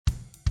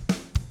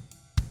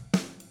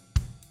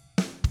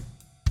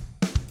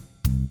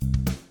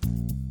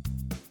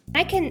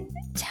I can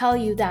tell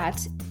you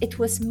that it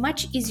was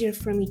much easier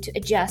for me to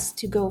adjust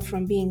to go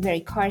from being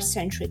very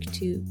car-centric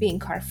to being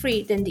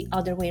car-free than the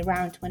other way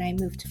around when I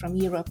moved from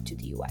Europe to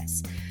the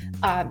US.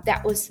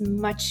 That was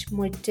much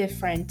more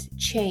different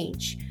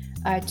change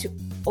to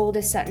all of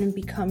a sudden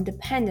become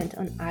dependent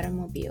on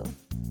automobile.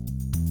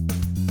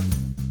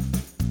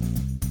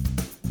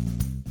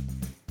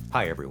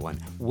 Hi, everyone.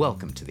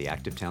 Welcome to the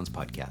Active Towns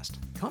Podcast,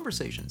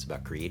 conversations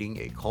about creating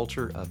a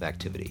culture of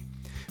activity.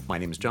 My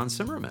name is John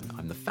Zimmerman.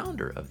 I'm the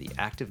founder of the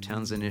Active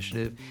Towns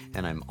Initiative,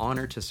 and I'm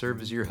honored to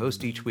serve as your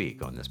host each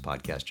week on this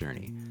podcast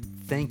journey.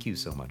 Thank you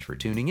so much for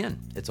tuning in.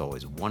 It's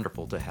always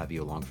wonderful to have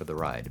you along for the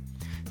ride.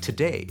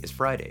 Today is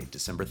Friday,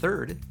 December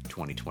 3rd,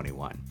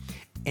 2021,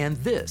 and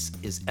this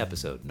is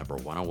episode number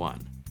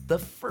 101. The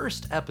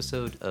first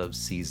episode of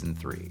Season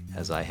 3,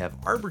 as I have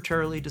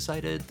arbitrarily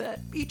decided that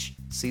each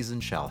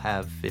season shall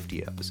have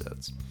 50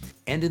 episodes.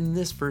 And in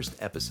this first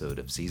episode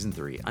of Season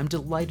 3, I'm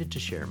delighted to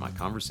share my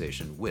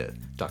conversation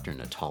with Dr.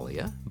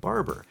 Natalia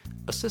Barber,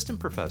 Assistant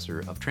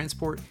Professor of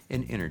Transport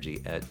and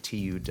Energy at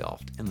TU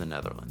Delft in the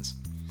Netherlands.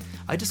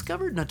 I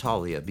discovered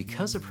Natalia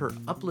because of her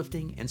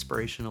uplifting,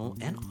 inspirational,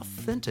 and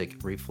authentic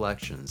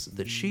reflections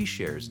that she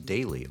shares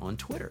daily on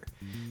Twitter.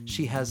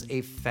 She has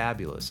a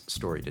fabulous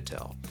story to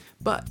tell.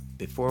 But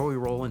before we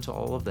roll into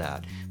all of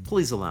that,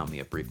 please allow me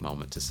a brief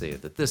moment to say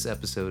that this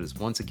episode is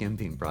once again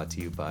being brought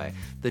to you by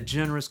the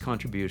generous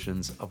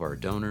contributions of our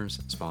donors,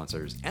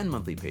 sponsors, and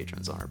monthly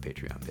patrons on our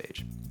Patreon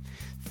page.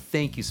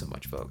 Thank you so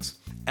much, folks.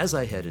 As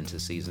I head into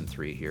Season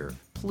 3 here,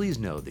 please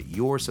know that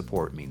your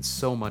support means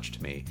so much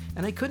to me,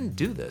 and I couldn't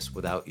do this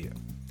without you.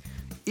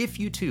 If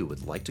you too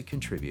would like to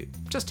contribute,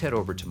 just head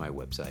over to my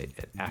website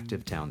at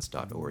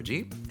activetowns.org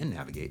and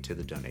navigate to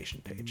the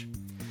donation page.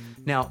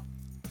 Now,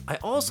 I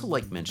also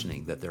like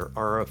mentioning that there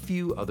are a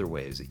few other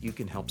ways that you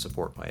can help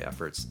support my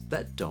efforts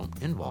that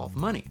don't involve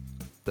money.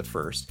 The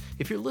first,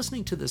 if you're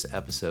listening to this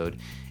episode,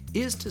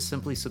 is to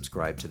simply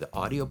subscribe to the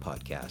audio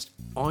podcast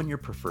on your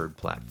preferred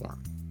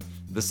platform.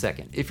 The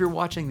second, if you're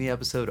watching the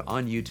episode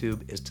on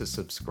YouTube, is to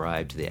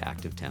subscribe to the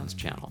Active Towns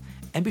channel.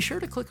 And be sure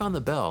to click on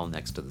the bell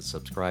next to the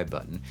subscribe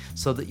button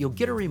so that you'll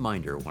get a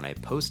reminder when I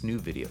post new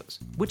videos,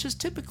 which is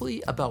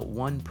typically about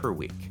one per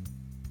week.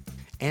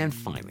 And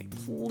finally,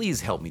 please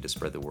help me to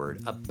spread the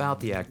word about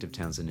the Active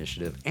Towns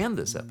Initiative and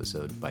this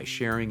episode by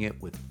sharing it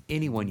with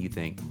anyone you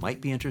think might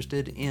be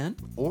interested in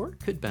or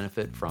could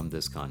benefit from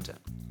this content.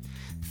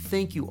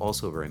 Thank you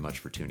also very much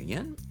for tuning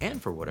in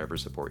and for whatever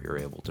support you're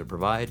able to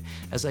provide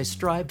as I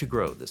strive to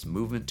grow this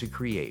movement to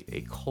create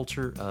a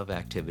culture of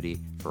activity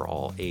for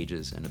all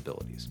ages and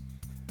abilities.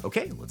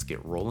 Okay, let's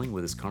get rolling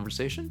with this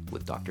conversation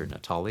with Dr.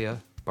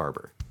 Natalia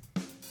Barber.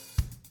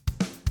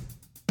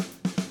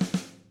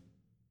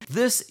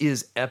 This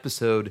is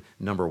episode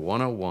number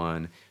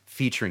 101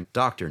 featuring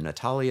Dr.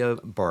 Natalia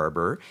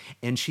Barber,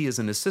 and she is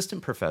an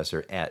assistant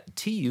professor at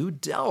TU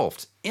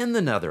Delft in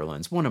the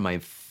Netherlands, one of my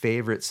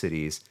favorite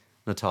cities.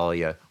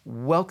 Natalia,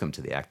 welcome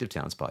to the Active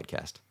Towns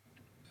podcast.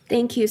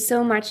 Thank you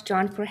so much,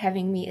 John, for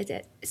having me.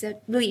 It's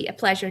really a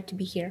pleasure to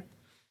be here.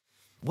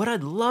 What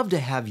I'd love to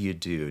have you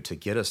do to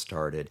get us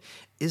started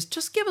is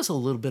just give us a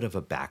little bit of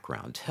a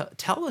background.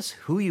 Tell us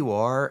who you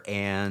are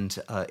and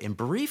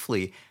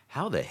briefly,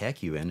 how the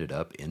heck you ended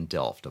up in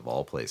Delft, of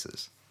all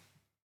places.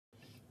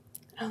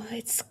 Oh,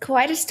 it's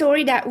quite a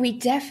story that we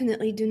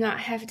definitely do not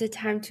have the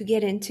time to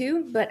get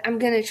into, but I'm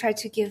going to try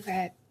to give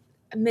a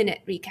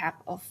minute recap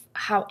of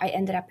how I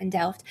ended up in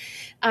Delft.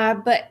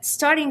 But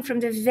starting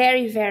from the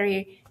very,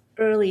 very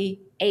early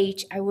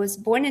age, I was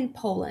born in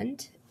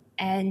Poland,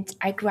 and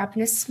I grew up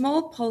in a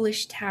small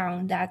Polish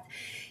town that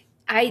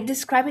I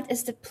describe it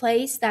as the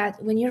place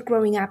that when you're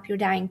growing up, you're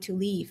dying to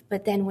leave.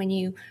 But then when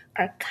you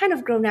are kind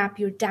of grown up,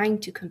 you're dying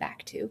to come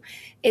back to.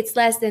 It's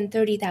less than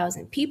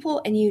 30,000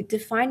 people, and you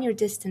define your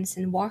distance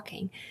in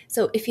walking.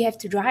 So if you have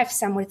to drive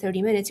somewhere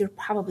 30 minutes, you're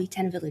probably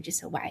 10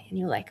 villages away. And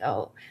you're like,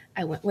 oh,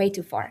 I went way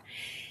too far.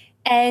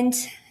 And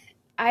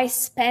I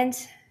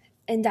spent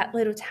in that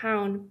little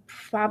town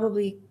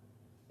probably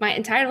my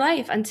entire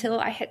life until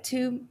I had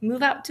to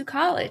move out to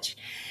college.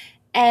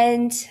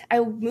 And I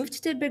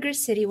moved to a bigger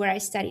city where I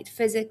studied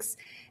physics.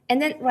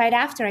 And then right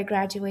after I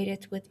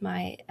graduated with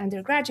my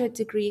undergraduate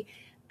degree,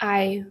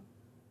 I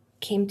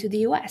came to the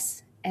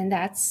US. And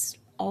that's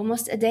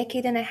almost a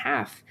decade and a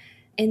half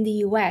in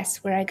the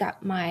US, where I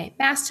got my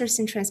master's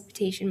in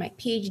transportation, my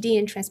PhD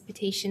in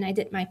transportation. I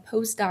did my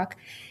postdoc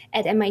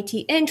at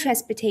MIT in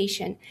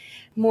transportation,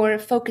 more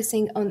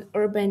focusing on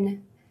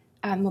urban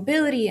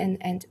mobility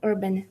and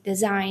urban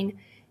design.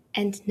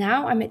 And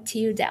now I'm at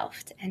TU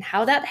Delft. And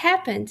how that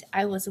happened,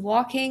 I was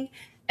walking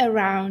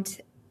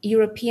around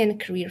European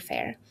career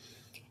fair,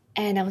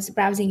 and I was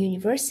browsing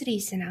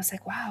universities, and I was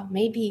like, wow,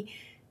 maybe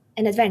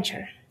an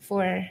adventure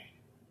for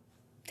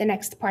the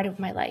next part of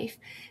my life.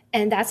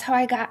 And that's how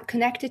I got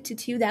connected to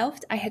TU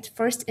Delft. I had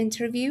first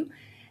interview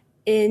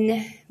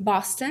in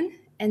Boston,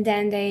 and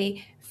then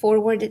they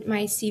forwarded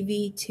my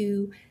CV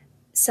to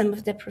some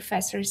of the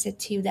professors at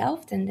TU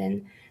Delft, and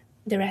then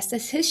the rest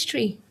is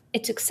history.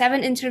 It took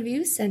 7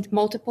 interviews and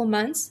multiple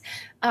months.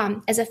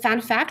 As a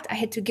fun fact, I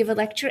had to give a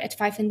lecture at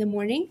 5 in the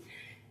morning.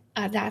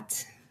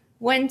 That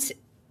went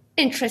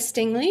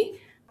interestingly,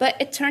 but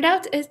it turned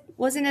out it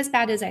wasn't as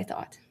bad as I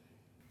thought.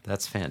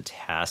 That's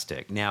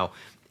fantastic. Now,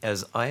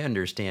 as I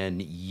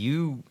understand,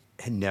 you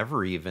had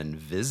never even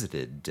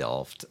visited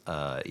Delft,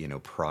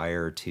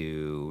 prior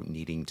to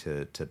needing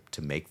to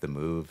make the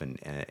move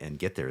and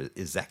get there.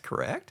 Is that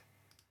correct?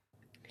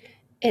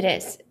 It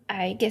is.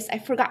 I guess I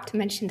forgot to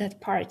mention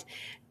that part.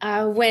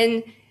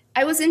 When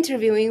I was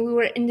interviewing, we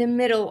were in the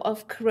middle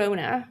of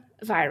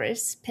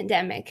coronavirus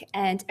pandemic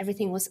and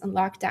everything was on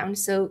lockdown.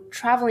 So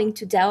traveling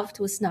to Delft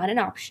was not an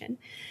option.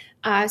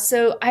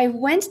 So I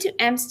went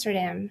to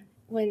Amsterdam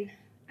when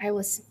I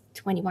was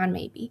 21,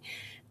 maybe.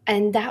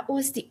 And that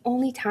was the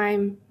only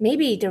time,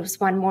 maybe there was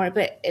one more,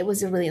 but it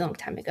was a really long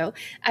time ago.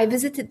 I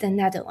visited the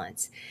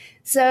Netherlands.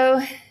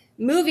 So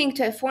moving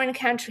to a foreign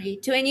country,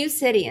 to a new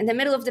city in the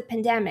middle of the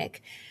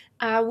pandemic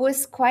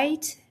was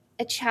quite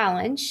a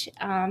challenge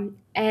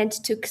and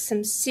took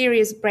some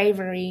serious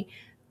bravery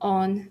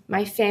on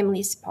my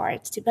family's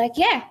part to be like,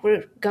 yeah,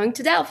 we're going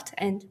to Delft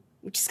and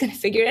we're just going to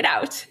figure it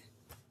out.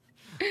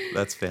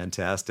 That's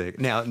fantastic.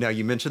 Now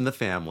you mentioned the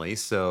family,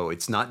 so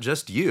it's not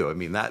just you. I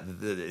mean,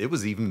 it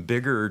was even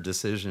bigger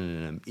decision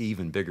and an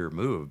even bigger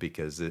move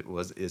because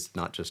it's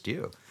not just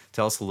you.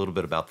 Tell us a little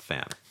bit about the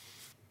family.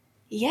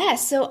 Yeah,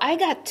 so I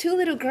got two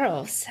little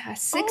girls,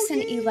 6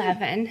 and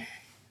 11.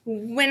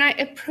 When I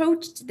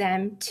approached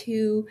them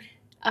to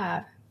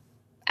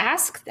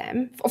ask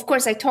them, of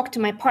course, I talked to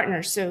my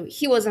partner, so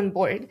he was on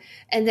board,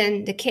 and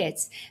then the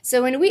kids.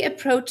 So when we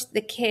approached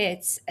the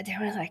kids, they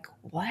were like,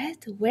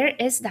 what? Where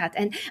is that?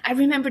 And I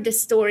remember the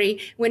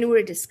story when we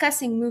were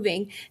discussing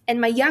moving,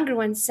 and my younger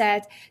one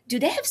said, do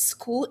they have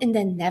school in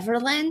the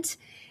Netherlands?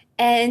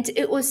 And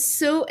it was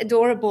so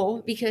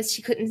adorable because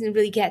she couldn't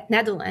really get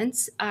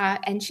Netherlands,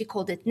 and she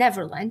called it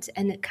Neverland,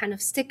 and it kind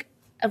of stuck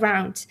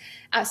around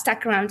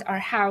our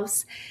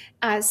house.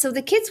 So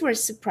the kids were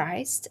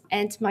surprised,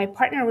 and my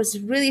partner was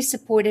really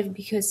supportive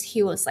because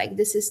he was like,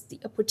 this is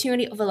the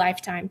opportunity of a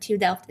lifetime. TU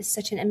Delft is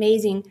such an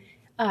amazing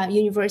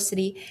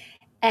university.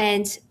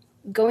 And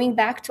going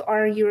back to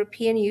our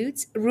European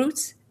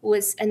roots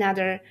was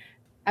another,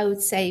 I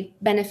would say,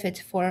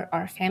 benefit for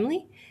our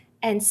family.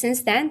 And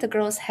since then, the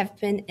girls have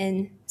been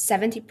in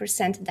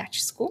 70%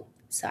 Dutch school.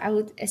 So I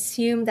would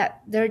assume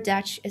that their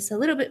Dutch is a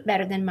little bit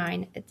better than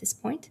mine at this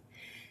point.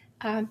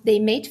 They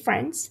made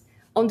friends.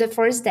 On the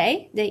first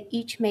day, they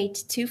each made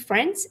 2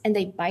 friends and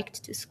they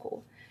biked to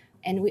school.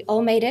 And we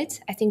all made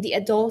it. I think the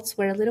adults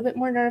were a little bit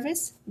more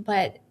nervous,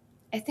 but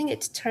I think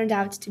it turned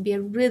out to be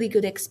a really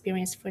good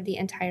experience for the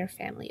entire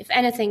family. If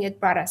anything,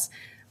 it brought us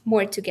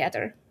more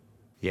together.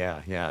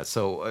 Yeah.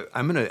 So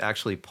I'm going to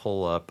actually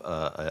pull up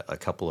a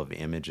couple of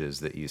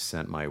images that you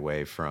sent my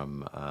way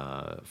from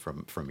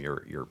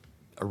your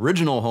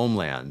original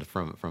homeland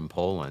from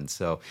Poland.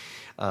 So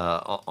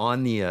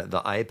on the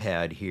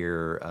iPad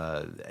here,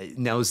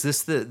 now is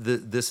this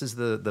this is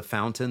the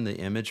fountain, the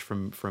image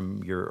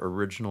from your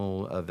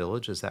original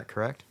village? Is that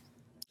correct?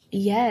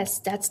 Yes,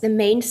 that's the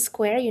main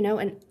square.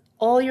 In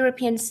all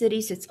European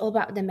cities, it's all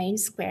about the main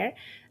square.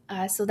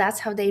 So that's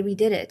how they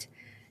redid it.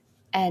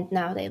 And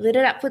now they lit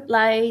it up with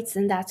lights,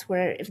 and that's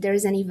where, if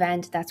there's an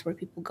event, that's where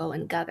people go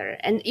and gather.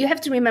 And you have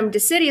to remember,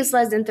 the city is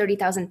less than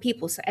 30,000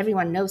 people, so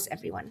everyone knows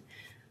everyone.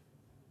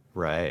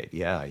 Right.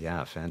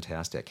 Yeah.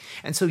 Fantastic.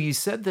 And so you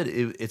said that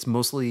it's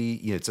mostly,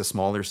 it's a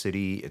smaller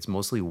city. It's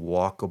mostly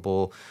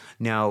walkable.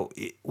 Now,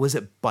 was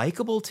it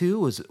bikeable too?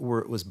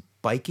 Was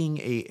biking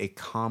a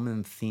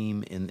common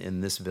theme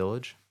in this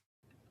village?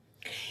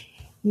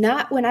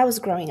 Not when I was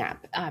growing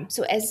up.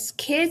 So as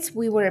kids,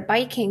 we were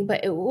biking,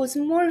 but it was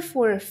more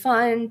for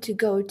fun to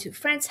go to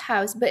friend's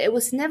house, but it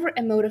was never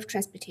a mode of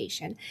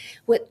transportation.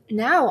 What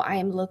now I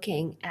am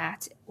looking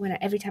at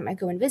every time I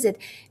go and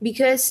visit,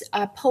 because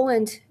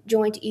Poland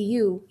joined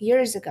EU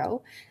years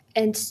ago,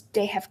 and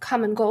they have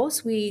common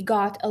goals. We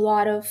got a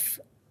lot of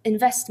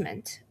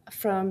investment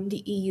from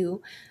the EU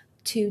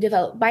to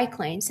develop bike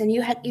lanes. And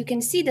you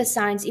can see the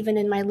signs even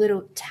in my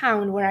little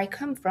town where I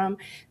come from,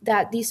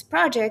 that these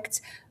projects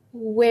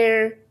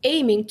we're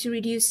aiming to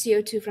reduce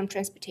CO2 from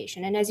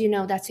transportation. And as you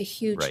know, that's a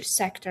huge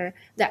sector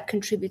that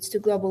contributes to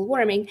global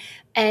warming.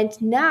 And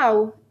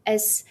now,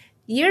 as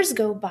years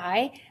go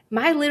by,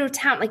 my little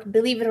town,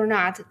 believe it or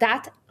not,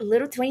 that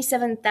little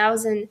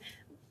 27,000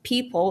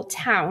 people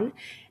town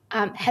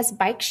has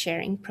bike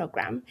sharing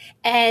program.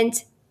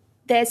 And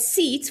the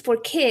seats for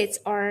kids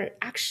are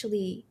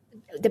actually,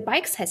 the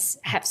bikes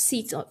have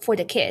seats for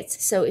the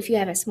kids. So if you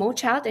have a small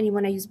child and you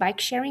want to use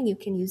bike sharing, you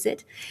can use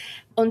it.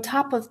 On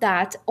top of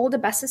that, all the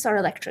buses are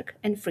electric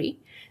and free.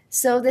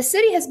 So the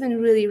city has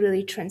been really,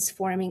 really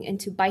transforming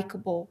into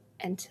bikeable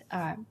and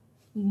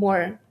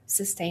more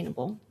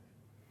sustainable.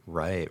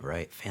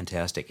 Right.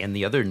 Fantastic. And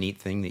the other neat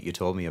thing that you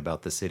told me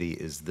about the city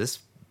is this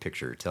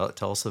picture.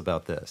 Tell us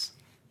about this.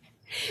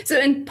 So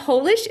in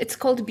Polish, it's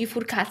called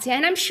bifurkacja,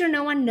 and I'm sure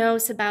no one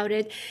knows about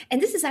it.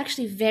 And this is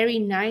actually a very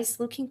nice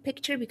looking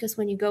picture because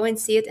when you go and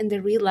see it in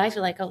the real life,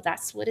 you're like, oh,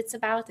 that's what it's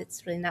about.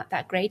 It's really not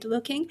that great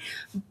looking.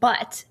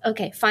 But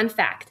okay, fun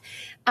fact.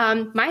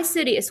 My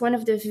city is one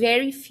of the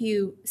very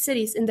few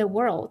cities in the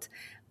world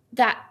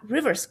that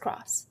rivers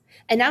cross.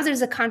 And now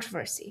there's a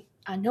controversy.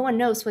 No one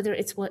knows whether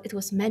it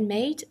was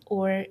man-made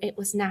or it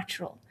was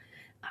natural.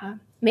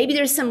 Maybe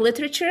there's some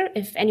literature.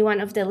 If anyone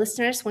of the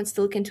listeners wants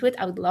to look into it,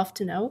 I would love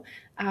to know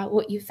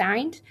what you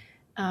find.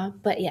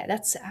 But yeah,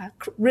 that's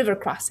river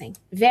crossing.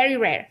 Very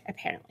rare,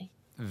 apparently.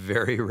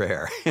 Very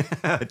rare.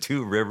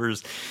 Two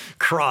rivers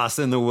cross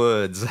in the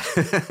woods.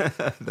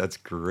 That's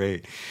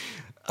great.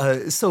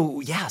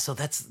 So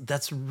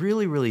that's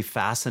really, really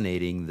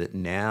fascinating that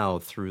now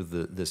through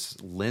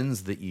this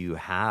lens that you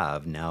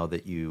have now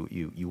that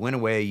you went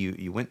away,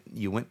 you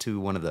went to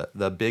one of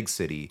the big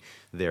city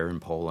there in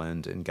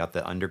Poland and got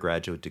the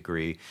undergraduate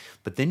degree,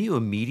 but then you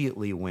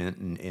immediately went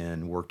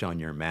and worked on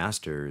your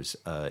master's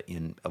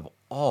in, of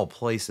all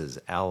places,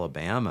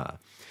 Alabama.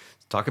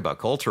 Talk about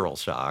cultural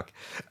shock.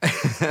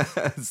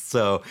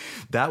 So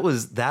that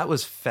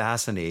was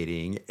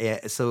fascinating.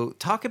 So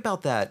talk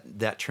about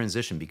that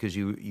transition, because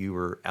you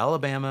were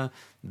Alabama,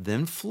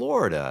 then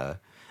Florida,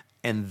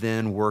 and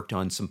then worked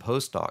on some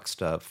postdoc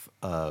stuff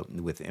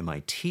with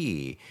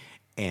MIT.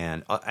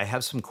 And I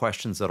have some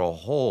questions that I'll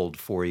hold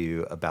for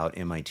you about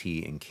MIT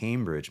in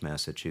Cambridge,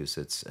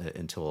 Massachusetts,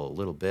 until a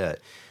little bit.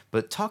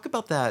 But talk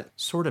about that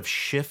sort of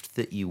shift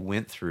that you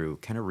went through,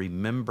 kind of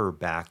remember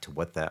back to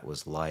what that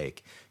was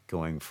like,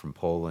 going from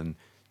Poland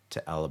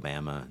to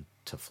Alabama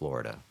to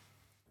Florida.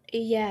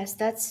 Yes,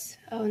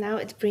 now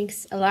it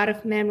brings a lot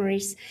of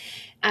memories.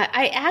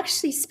 I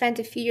actually spent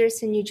a few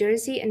years in New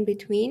Jersey in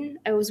between.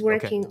 I was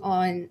working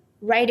on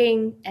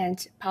writing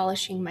and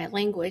polishing my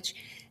language.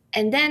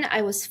 And then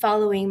I was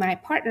following my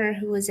partner,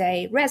 who was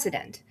a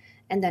resident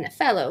and then a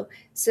fellow.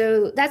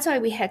 So that's why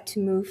we had to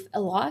move a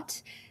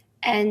lot.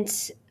 And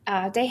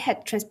they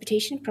had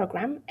transportation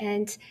program.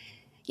 And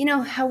you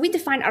know, how we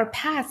define our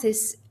path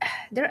is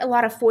there are a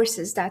lot of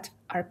forces that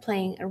are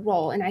playing a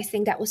role. And I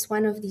think that was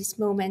one of these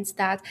moments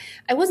that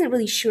I wasn't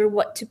really sure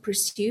what to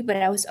pursue, but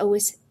I was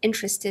always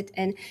interested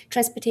in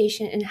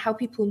transportation and how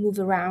people move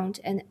around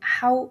and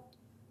how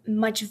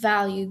much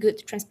value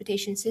good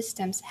transportation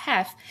systems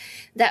have.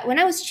 That when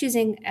I was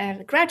choosing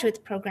a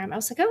graduate program, I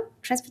was like, oh,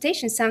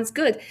 transportation sounds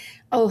good.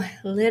 Oh,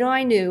 little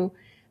I knew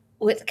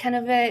what kind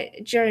of a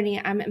journey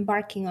I'm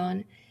embarking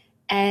on.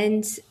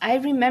 And I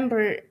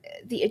remember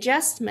the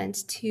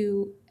adjustment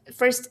to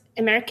first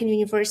American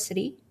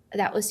University.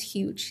 That was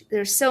huge.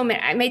 There's so many.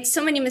 I made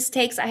so many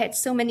mistakes. I had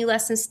so many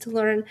lessons to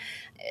learn.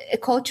 A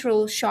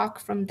cultural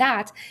shock from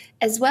that,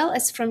 as well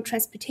as from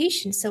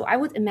transportation. So I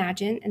would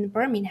imagine in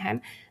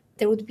Birmingham,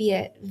 there would be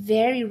a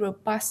very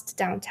robust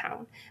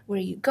downtown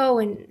where you go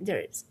and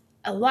there's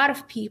a lot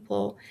of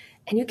people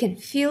and you can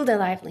feel the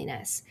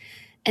liveliness.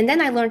 And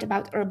then I learned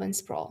about urban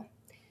sprawl.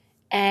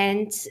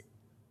 And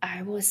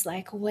I was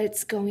like,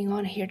 what's going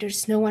on here?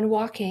 There's no one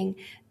walking.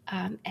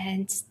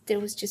 And there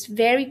was just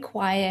very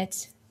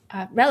quiet,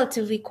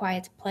 relatively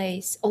quiet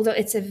place. Although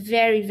it's a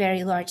very,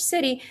 very large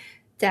city,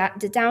 that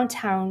the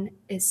downtown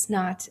is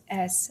not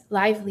as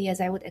lively as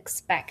I would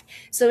expect.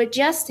 So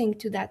adjusting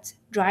to that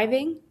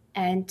driving,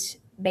 and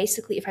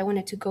basically if I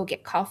wanted to go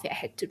get coffee, I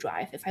had to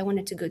drive. If I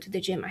wanted to go to the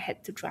gym, I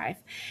had to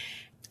drive.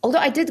 Although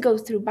I did go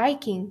through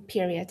biking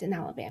period in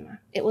Alabama.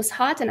 It was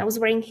hot and I was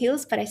wearing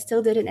heels, but I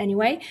still did it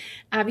anyway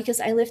because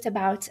I lived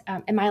about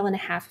a mile and a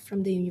half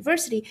from the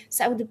university.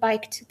 So I would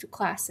bike to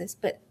classes,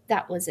 but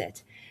that was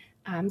it.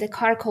 The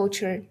car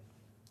culture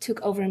took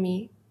over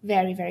me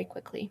very, very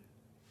quickly.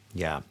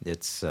 Yeah,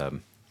 it's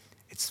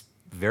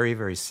very,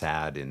 very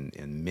sad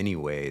in many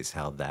ways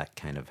how that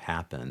kind of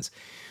happens.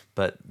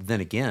 But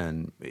then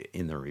again,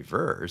 in the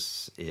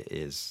reverse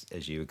is,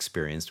 as you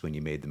experienced when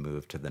you made the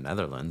move to the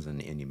Netherlands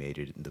and you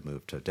made the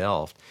move to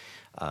Delft,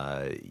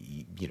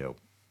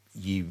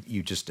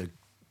 you just,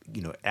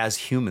 as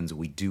humans,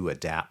 we do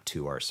adapt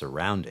to our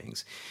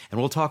surroundings. And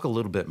we'll talk a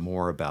little bit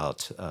more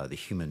about the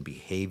human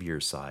behavior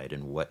side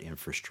and what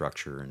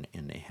infrastructure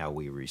and how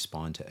we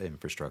respond to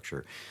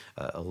infrastructure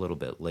a little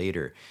bit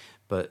later.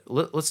 But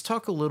let's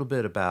talk a little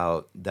bit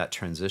about that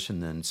transition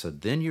then. So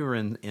then you were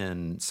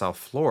in South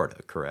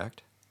Florida,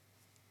 correct?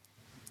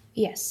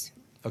 Yes.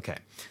 Okay.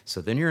 So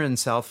then you're in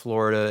South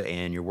Florida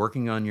and you're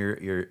working on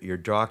your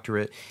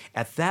doctorate.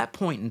 At that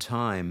point in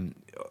time,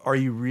 are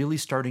you really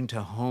starting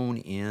to hone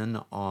in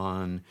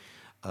on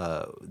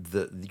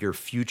your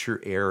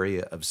future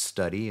area of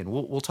study? And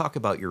we'll talk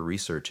about your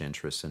research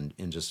interests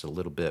in just a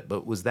little bit.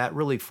 But was that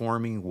really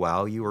forming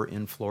while you were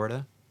in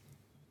Florida?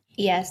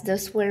 Yes,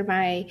 that's where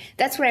I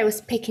was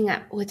picking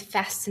up what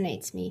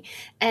fascinates me.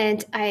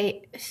 And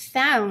I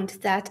found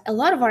that a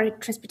lot of our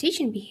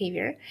transportation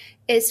behavior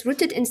is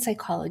rooted in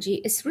psychology,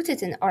 is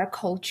rooted in our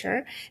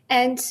culture,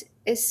 and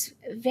is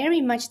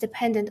very much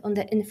dependent on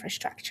the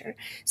infrastructure.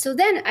 So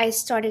then I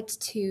started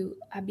to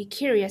be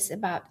curious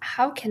about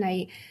how can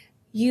I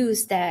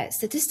use the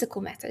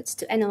statistical methods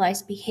to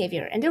analyze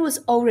behavior. And there was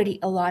already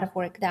a lot of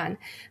work done,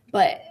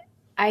 but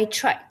I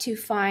tried to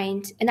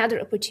find another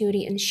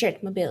opportunity in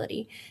shared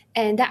mobility.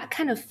 And that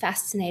kind of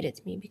fascinated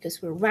me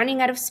because we're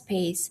running out of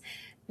space.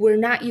 We're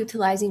not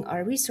utilizing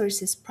our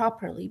resources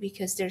properly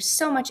because there's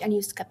so much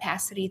unused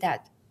capacity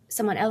that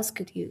someone else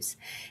could use.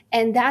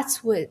 And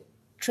that's what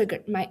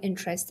triggered my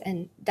interest.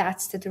 And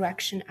that's the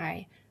direction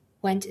I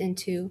went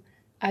into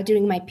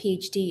during my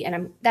PhD.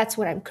 And that's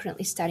what I'm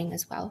currently studying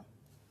as well.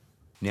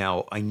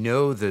 Now, I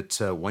know that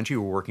once you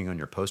were working on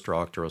your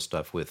postdoctoral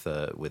stuff with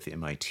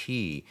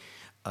MIT,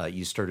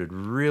 you started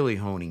really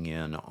honing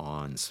in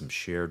on some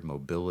shared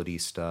mobility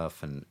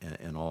stuff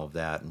and all of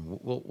that. And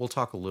we'll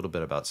talk a little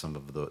bit about some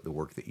of the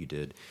work that you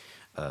did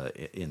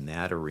in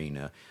that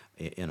arena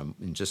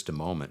in just a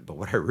moment. But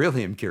what I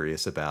really am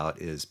curious about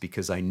is,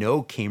 because I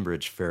know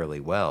Cambridge fairly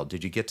well,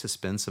 did you get to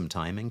spend some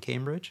time in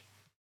Cambridge?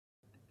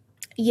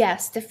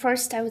 Yes, the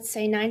first, I would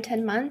say, 9,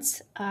 10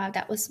 months,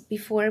 that was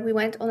before we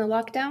went on a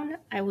lockdown.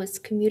 I was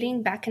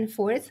commuting back and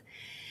forth.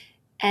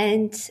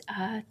 And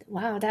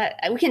wow, that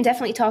we can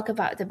definitely talk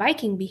about the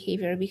biking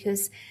behavior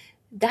because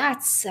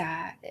that's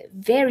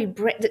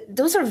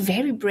those are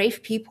very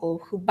brave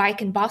people who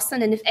bike in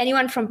Boston. And if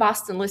anyone from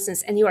Boston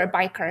listens and you're a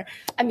biker,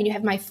 I mean, you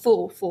have my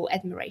full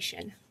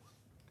admiration.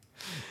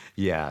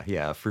 Yeah,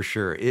 yeah, for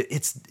sure.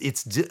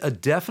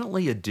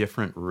 Definitely a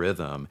different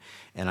rhythm.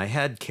 And I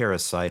had Kara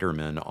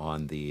Siderman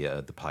on the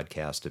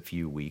podcast a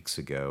few weeks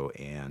ago,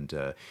 and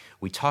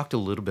we talked a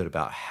little bit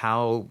about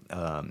how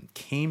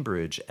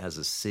Cambridge as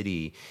a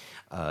city,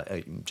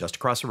 just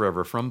across the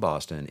river from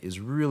Boston,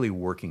 is really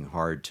working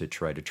hard to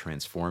try to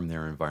transform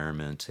their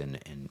environment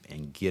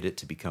and get it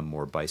to become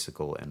more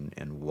bicycle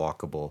and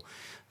walkable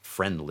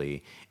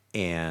friendly.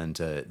 And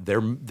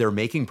they're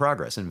making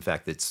progress. In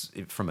fact, it's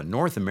from a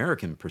North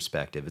American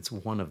perspective, it's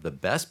one of the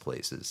best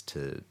places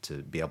to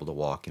be able to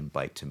walk and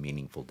bike to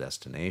meaningful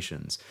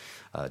destinations,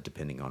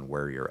 depending on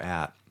where you're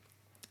at.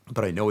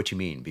 But I know what you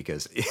mean,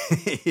 because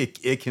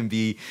it can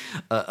be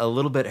a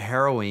little bit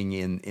harrowing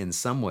in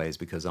some ways,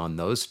 because on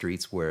those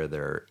streets where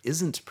there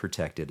isn't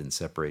protected and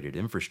separated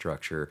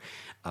infrastructure,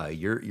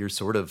 you're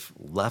sort of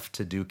left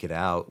to duke it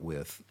out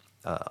with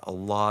a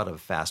lot of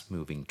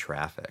fast-moving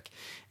traffic.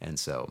 And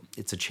so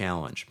it's a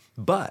challenge.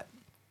 But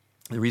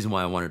the reason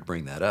why I wanted to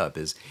bring that up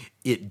is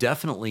it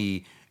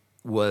definitely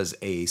was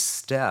a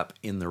step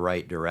in the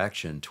right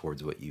direction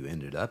towards what you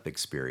ended up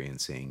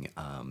experiencing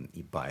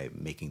by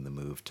making the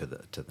move to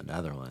the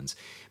Netherlands,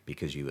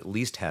 because you at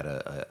least had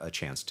a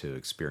chance to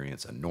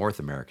experience a North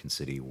American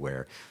city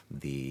where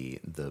the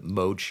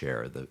mode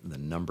share, the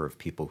number of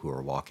people who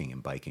are walking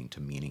and biking to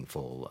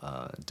meaningful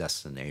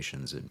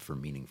destinations and for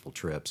meaningful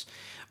trips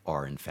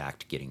are in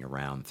fact getting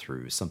around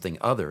through something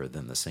other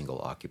than the single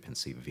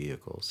occupancy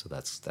vehicle. So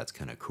that's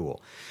kind of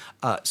cool.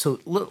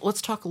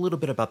 Let's talk a little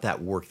bit about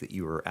that work that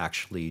you were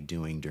actually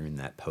doing during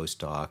that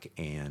postdoc,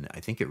 and I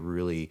think it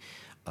really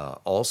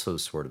also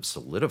sort of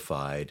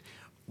solidified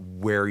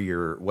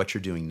what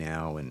you're doing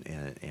now,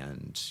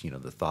 and you know,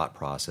 the thought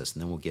process,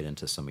 and then we'll get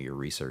into some of your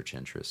research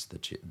interests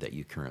that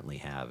you currently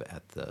have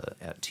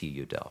at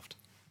TU Delft.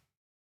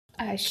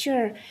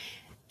 Sure.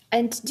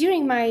 And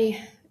during my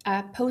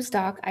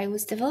postdoc, I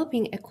was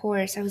developing a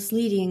course. I was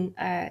leading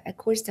a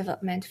course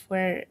development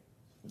for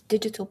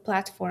digital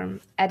platform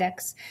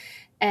edX.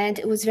 And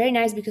it was very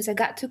nice because I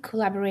got to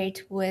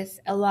collaborate with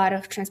a lot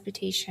of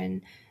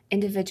transportation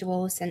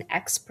individuals and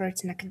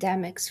experts and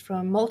academics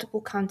from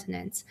multiple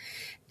continents.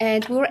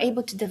 And we were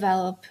able to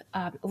develop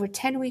over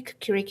 10-week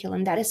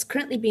curriculum that is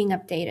currently being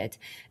updated.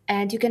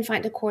 And you can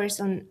find the course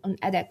on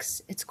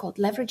edX. It's called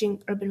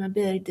Leveraging Urban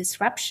Mobility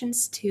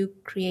Disruptions to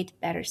Create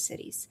Better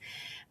Cities.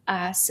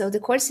 So the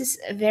course is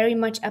very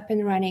much up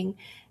and running.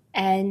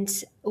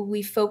 And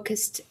we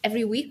focused,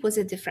 every week was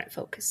a different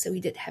focus. So we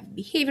did have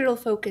behavioral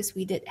focus.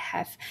 We did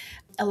have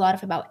a lot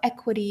of about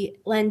equity,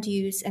 land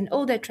use, and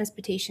all the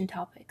transportation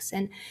topics.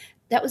 And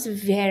that was a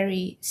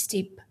very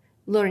steep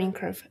learning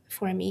curve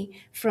for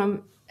me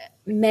from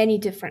many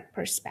different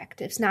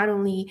perspectives, not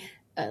only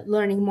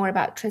learning more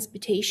about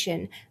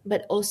transportation,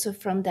 but also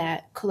from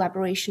that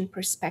collaboration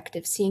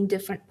perspective, seeing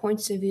different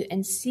points of view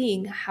and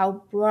seeing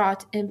how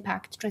broad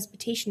impact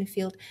transportation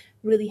field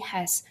really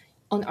has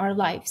on our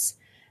lives.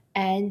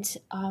 And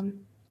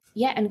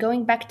and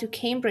going back to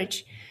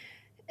Cambridge,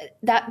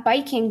 that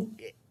biking,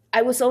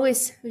 I was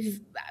always,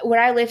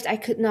 where I lived, I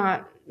could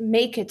not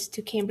make it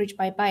to Cambridge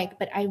by bike,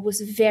 but I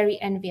was very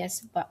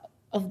envious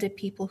of the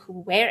people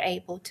who were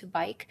able to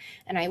bike.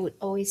 And I would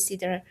always see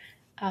their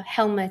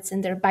helmets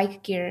and their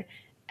bike gear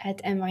at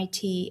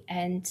MIT.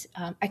 And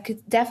I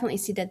could definitely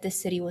see that the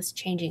city was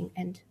changing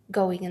and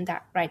going in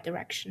that right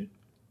direction.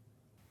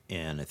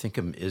 And I think,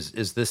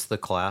 is this the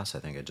class? I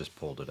think I just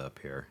pulled it up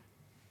here.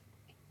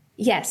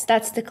 Yes,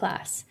 that's the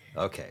class.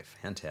 Okay,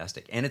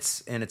 fantastic. And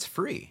it's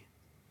free.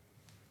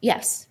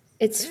 Yes,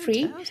 it's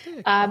fantastic.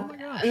 Free. Oh my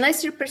gosh.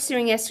 Unless you're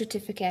pursuing a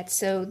certificate.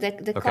 So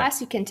the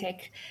class you can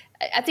take,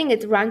 I think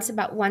it runs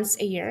about once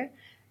a year.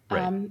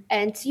 Right.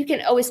 And you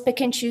can always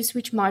pick and choose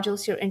which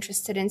modules you're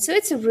interested in. So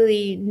it's a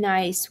really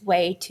nice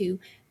way to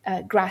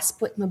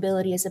grasp what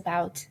mobility is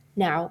about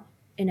now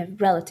in a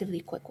relatively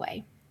quick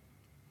way.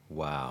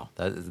 Wow,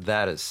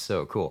 that is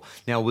so cool.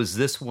 Now, was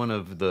this one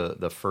of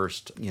the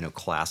first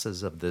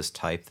classes of this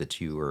type that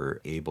you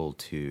were able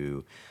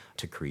to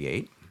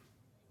create?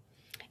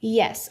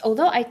 Yes,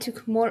 although I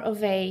took more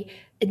of a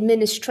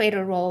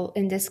administrator role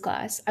in this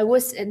class. I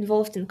was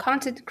involved in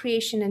content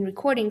creation and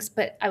recordings,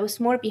 but I was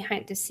more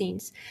behind the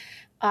scenes.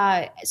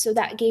 So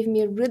that gave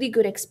me a really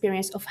good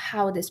experience of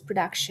how this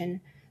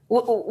production,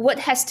 what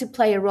has to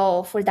play a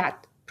role for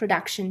that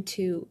production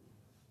to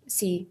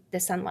see the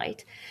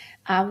sunlight.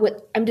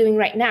 What I'm doing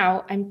right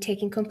now, I'm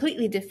taking a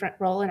completely different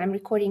role, and I'm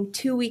recording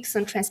 2 weeks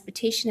on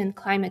transportation and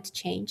climate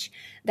change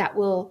that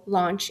will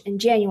launch in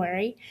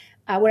January,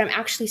 where I'm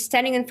actually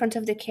standing in front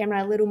of the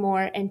camera a little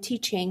more and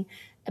teaching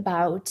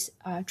about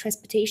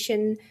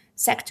transportation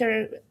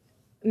sector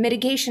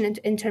mitigation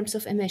in terms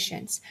of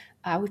emissions,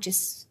 which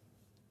is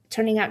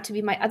turning out to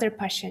be my other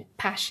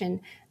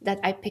passion that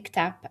I picked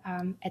up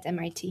at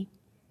MIT.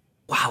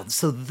 Wow,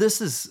 so this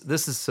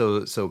is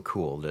so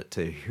cool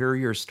to hear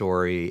your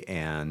story,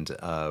 and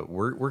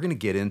we're going to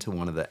get into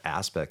one of the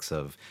aspects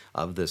of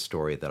this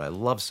story that I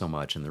love so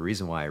much, and the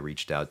reason why I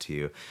reached out to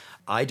you.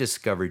 I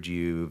discovered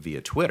you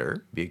via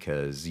Twitter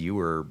because you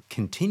were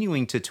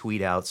continuing to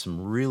tweet out some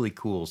really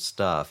cool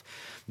stuff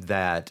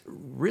that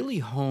really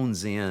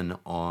hones in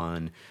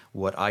on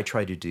what I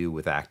try to do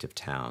with Active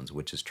Towns,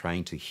 which is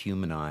trying to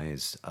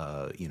humanize,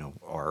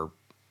 our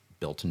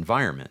built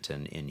environment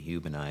and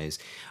humanize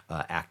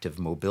active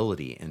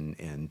mobility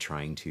and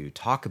trying to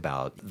talk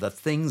about the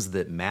things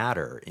that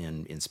matter.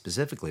 And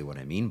specifically what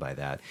I mean by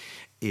that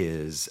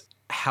is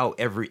how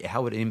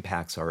it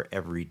impacts our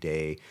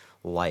everyday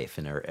life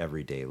and our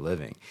everyday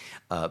living.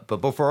 But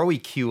before we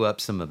cue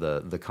up some of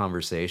the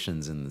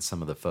conversations and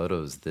some of the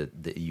photos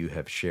that you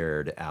have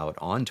shared out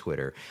on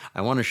Twitter, I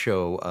want to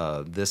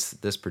show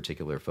this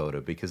particular photo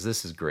because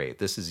this is great.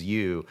 This is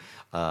you,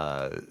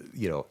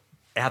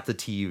 at the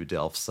TU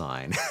Delft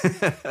sign,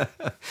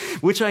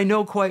 which I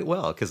know quite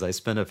well because I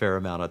spent a fair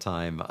amount of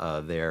time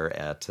there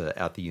at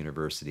the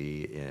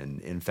university.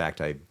 And in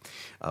fact,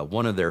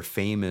 one of their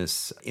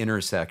famous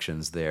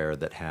intersections there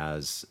that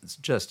has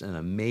just an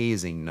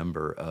amazing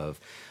number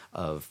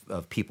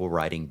of people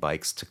riding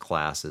bikes to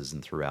classes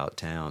and throughout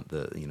town.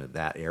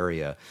 That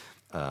area.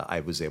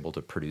 I was able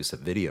to produce a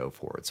video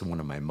for it. It's one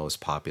of my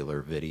most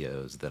popular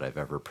videos that I've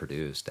ever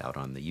produced out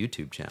on the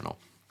YouTube channel.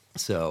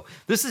 So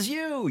this is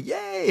you,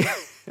 yay!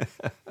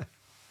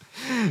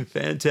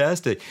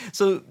 Fantastic.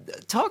 So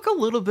talk a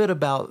little bit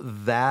about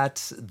that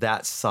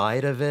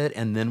side of it,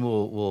 and then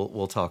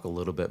we'll talk a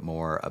little bit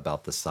more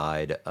about the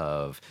side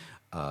of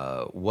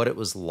what it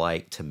was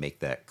like to make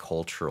that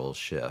cultural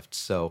shift.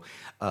 So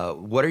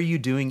what are you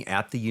doing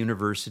at the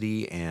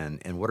university,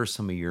 and what are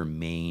some of your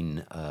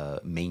main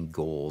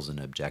goals and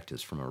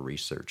objectives from a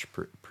research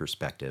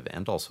perspective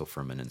and also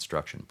from an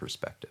instruction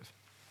perspective?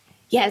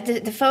 Yeah,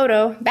 the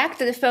photo, back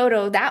to the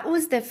photo, that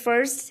was the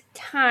first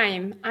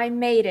time I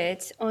made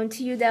it on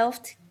TU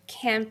Delft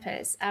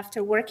campus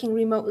after working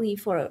remotely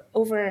for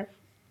over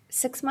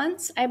 6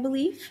 months, I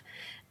believe.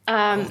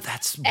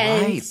 That's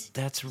right.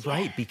 That's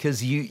right.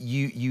 Because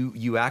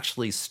you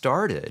actually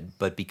started,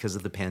 but because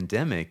of the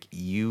pandemic,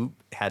 you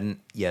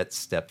hadn't yet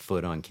stepped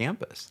foot on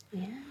campus.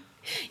 Yeah.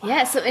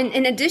 Yeah, so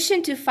in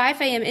addition to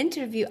 5 a.m.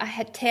 interview, I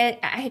had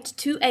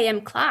 2 a.m.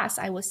 class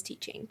I was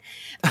teaching.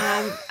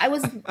 I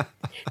was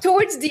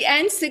towards the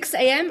end, 6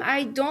 a.m.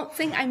 I don't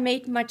think I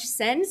made much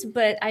sense,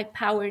 but I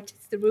powered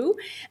through.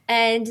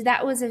 And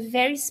that was a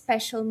very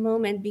special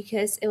moment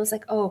because it was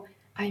like, oh,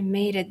 I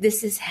made it.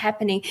 This is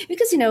happening.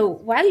 Because,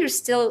 while you're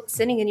still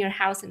sitting in your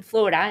house in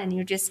Florida and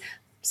you just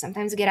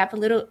sometimes get up a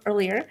little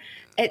earlier,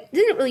 it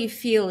didn't really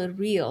feel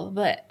real.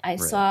 But I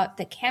saw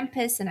the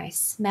campus and I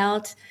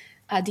smelled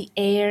the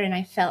air, and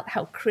I felt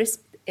how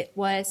crisp it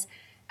was.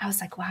 I was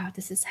like, wow,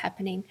 this is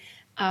happening.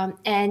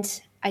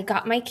 And I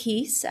got my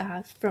keys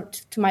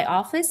to my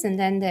office, and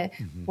then the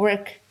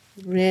work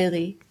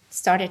really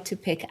started to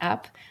pick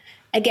up.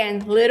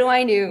 Again, little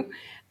I knew,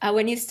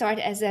 when you start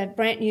as a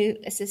brand new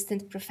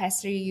assistant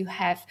professor, you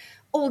have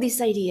all these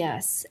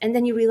ideas, and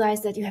then you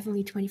realize that you have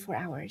only 24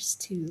 hours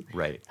to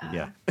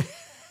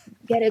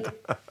get it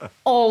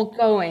all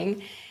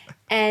going.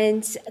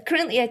 And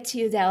currently at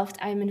TU Delft,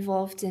 I'm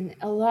involved in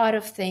a lot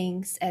of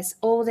things, as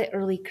all the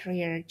early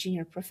career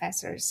junior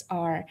professors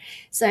are.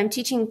 So I'm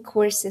teaching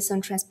courses on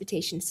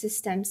transportation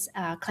systems,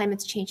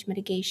 climate change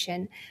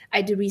mitigation.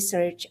 I do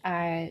research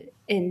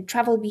in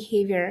travel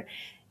behavior.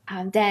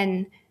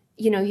 Then,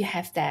 you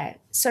have the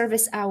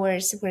service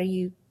hours where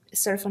you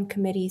serve on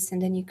committees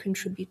and then you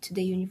contribute to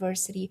the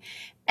university.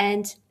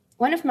 And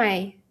one of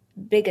my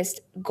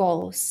biggest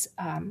goals,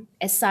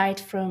 aside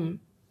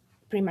from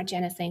pretty much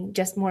anything,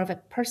 just more of a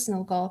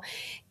personal goal,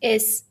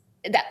 is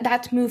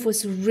that move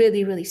was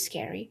really, really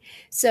scary.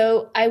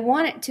 So I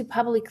wanted to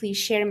publicly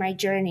share my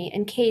journey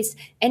in case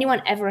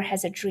anyone ever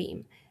has a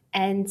dream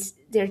and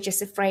they're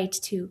just afraid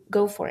to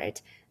go for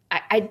it.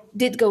 I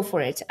did go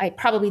for it. I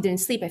probably didn't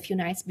sleep a few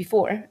nights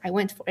before I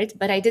went for it,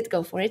 but I did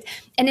go for it.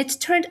 And it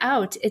turned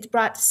out it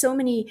brought so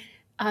many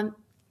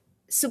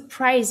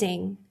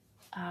surprising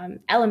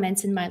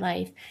elements in my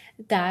life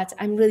that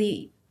I'm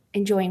really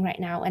enjoying right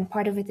now. And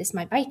part of it is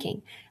my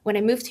biking. When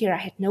I moved here, I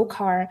had no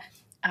car.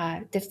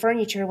 The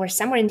furniture was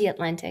somewhere in the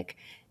Atlantic,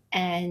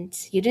 and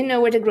you didn't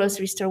know where the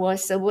grocery store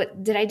was. So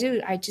what did I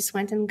do? I just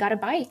went and got a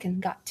bike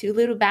and got 2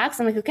 little bags.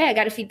 I'm like, okay, I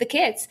got to feed the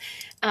kids.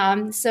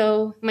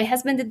 So my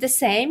husband did the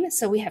same.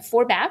 So we have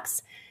 4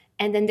 bags,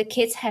 and then the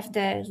kids have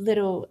the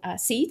little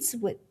seats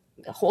with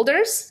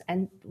holders,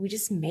 and we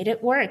just made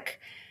it work.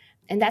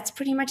 And that's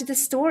pretty much the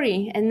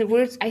story. And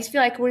I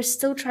feel like we're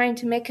still trying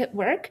to make it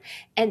work,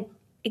 and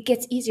it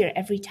gets easier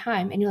every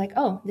time. And you're like,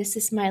 oh, this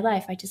is my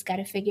life. I just got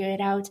to figure it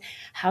out,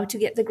 how to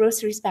get the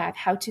groceries back,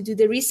 how to do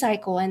the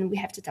recycle. And we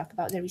have to talk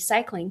about the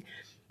recycling,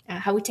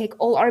 how we take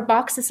all our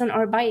boxes on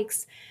our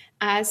bikes.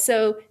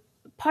 So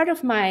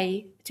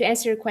to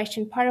answer your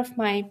question, part of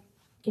my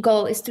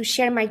goal is to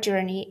share my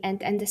journey.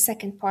 And the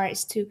second part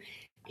is to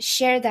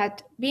share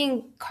that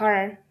being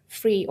car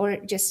free, or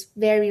just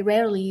very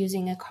rarely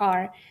using a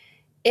car,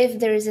 if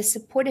there is a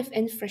supportive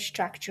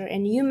infrastructure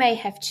and you may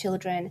have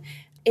children,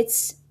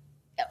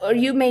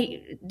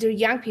 they're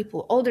young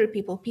people, older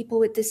people, people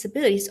with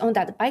disabilities on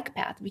that bike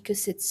path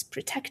because it's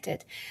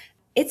protected.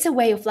 It's a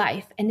way of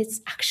life, and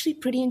it's actually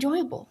pretty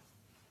enjoyable.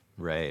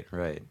 Right,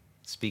 right.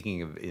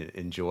 Speaking of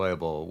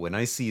enjoyable, when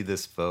I see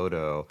this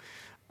photo,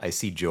 I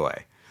see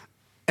joy.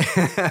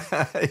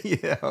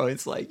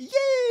 It's like,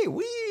 yay,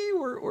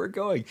 we're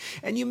going.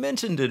 And you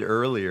mentioned it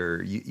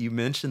earlier. You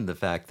mentioned the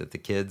fact that the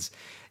kids,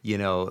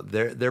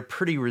 they're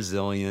pretty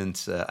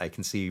resilient. I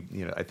can see,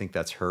 I think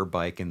that's her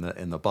bike in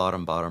the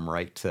bottom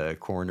right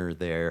corner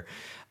there.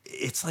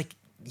 It's like,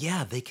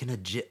 yeah, they can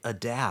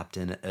adapt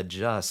and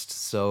adjust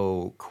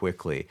so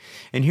quickly.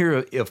 And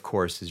here, of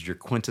course, is your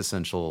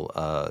quintessential,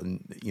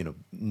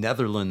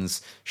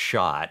 Netherlands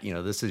shot.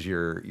 This is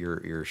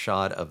your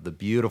shot of the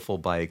beautiful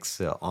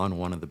bikes on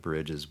one of the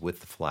bridges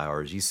with the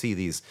flowers. You see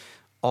these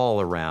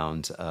all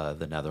around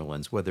the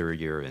Netherlands, whether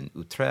you're in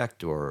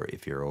Utrecht or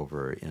if you're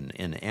over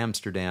in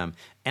Amsterdam,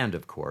 and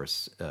of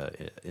course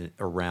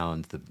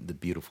around the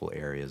beautiful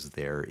areas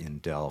there in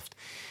Delft.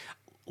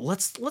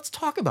 Let's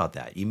talk about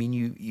that.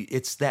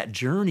 It's that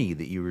journey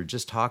that you were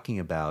just talking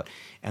about,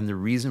 and the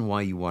reason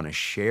why you want to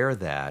share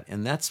that.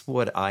 And that's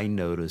what I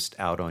noticed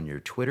out on your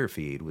Twitter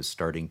feed, was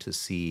starting to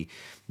see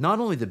not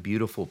only the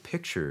beautiful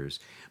pictures,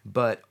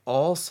 but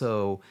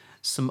also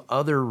some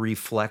other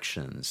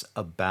reflections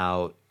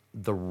about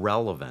the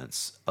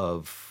relevance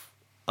of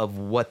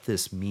what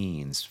this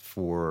means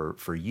for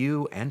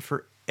you and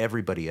for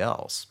everybody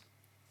else.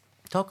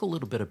 Talk a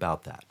little bit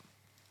about that.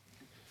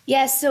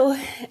 Yeah, so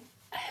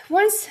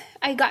once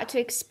I got to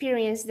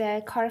experience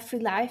the car-free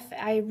life,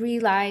 I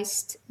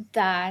realized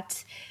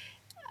that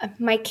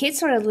my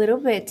kids are a little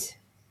bit,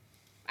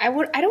 I don't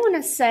want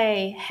to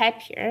say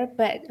happier,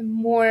 but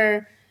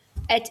more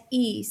at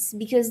ease,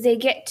 because they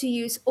get to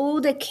use all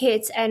the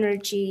kids'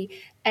 energy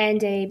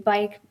and a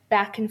bike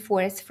back and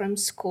forth from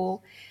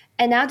school.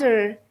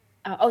 Another,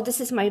 this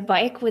is my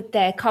bike with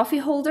the coffee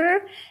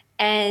holder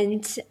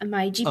and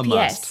my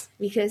GPS,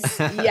 because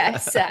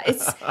yes,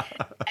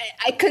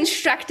 I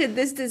constructed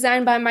this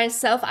design by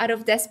myself out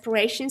of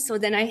desperation, so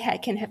then I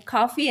can have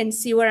coffee and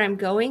see where I'm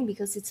going,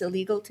 because it's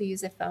illegal to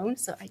use a phone,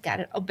 so I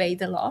gotta obey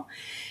the law.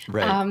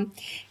 Right.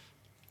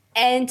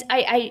 And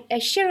I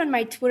share on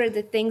my Twitter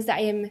the things that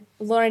I am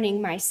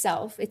learning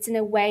myself. It's in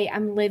a way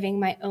I'm living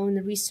my own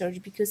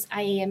research, because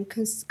I am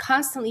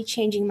constantly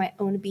changing my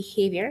own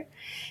behavior.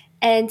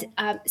 And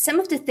some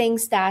of the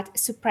things that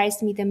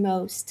surprised me the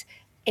most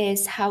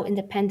is how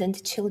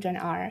independent children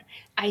are.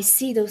 I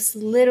see those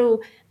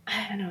little,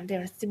 I don't know,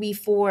 they're 3,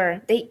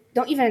 4, they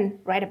don't even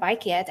ride a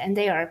bike yet, and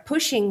they are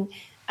pushing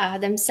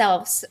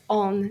themselves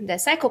on the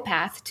cycle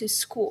path to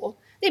school.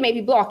 They may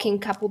be blocking a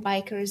couple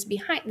bikers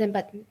behind them,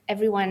 but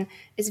everyone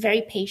is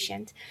very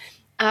patient.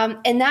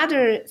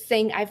 Another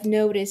thing I've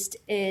noticed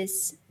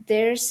is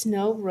there's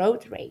no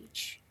road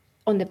rage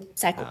on the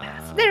cycle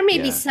path. There may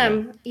be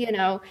some,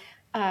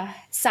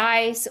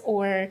 sighs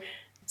or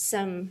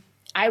some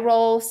eye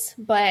rolls,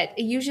 but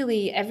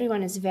usually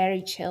everyone is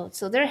very chilled.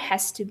 So there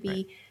has to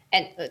be,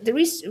 and the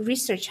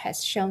research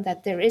has shown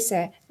that there is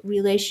a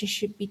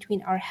relationship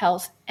between our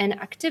health and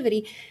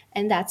activity,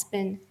 and that's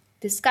been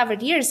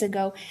discovered years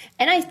ago.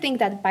 And I think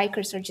that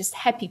bikers are just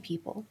happy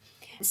people.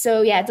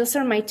 So yeah, those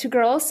are my 2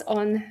 girls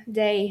on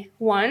day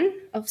 1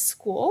 of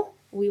school.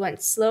 We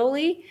went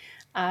slowly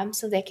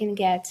so they can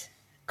get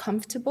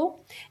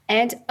comfortable.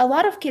 And a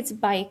lot of kids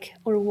bike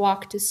or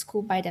walk to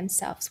school by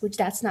themselves, which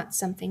that's not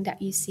something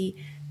that you see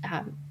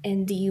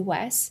in the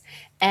US.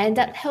 And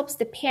that helps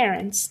the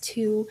parents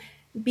to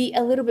be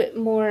a little bit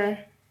more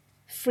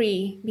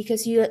free,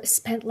 because you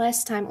spend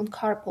less time on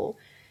carpool.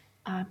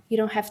 You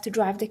don't have to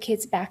drive the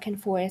kids back and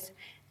forth,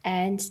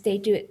 and they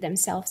do it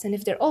themselves. And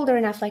if they're older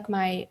enough, like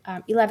my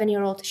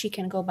 11-year-old, she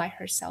can go by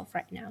herself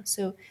right now.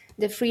 So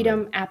the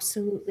freedom,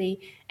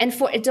 absolutely. And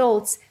for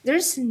adults,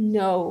 there's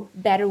no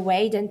better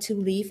way than to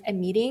leave a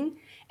meeting,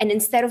 and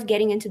instead of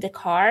getting into the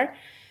car,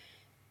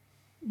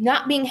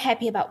 not being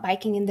happy about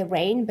biking in the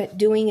rain, but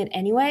doing it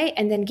anyway,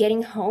 and then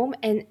getting home.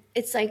 And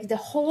it's like the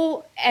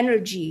whole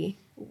energy,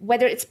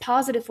 whether it's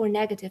positive or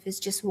negative, is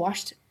just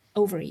washed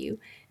over you.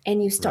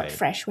 And you start Right.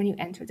 fresh when you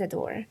enter the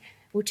door,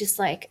 which is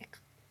like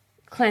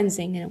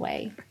cleansing in a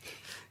way.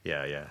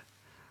 Yeah, yeah.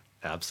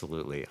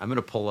 Absolutely. I'm going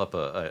to pull up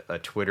a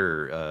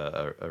Twitter,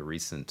 a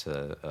recent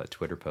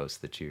Twitter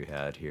post that you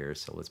had here.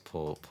 So let's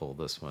pull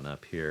this one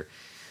up here.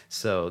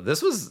 So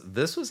this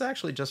was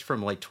actually just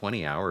from like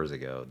 20 hours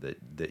ago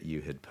that you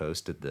had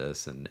posted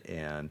this,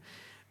 and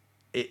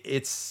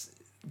it's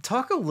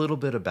talk a little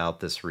bit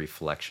about this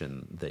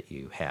reflection that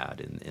you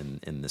had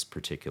in this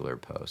particular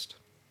post.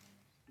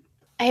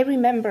 I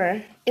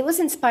remember it was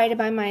inspired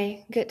by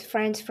my good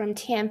friend from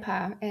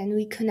Tampa, and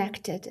we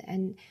connected.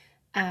 And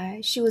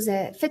she was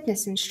a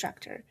fitness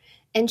instructor.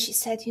 And she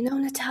said, "You know,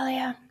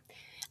 Natalia,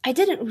 I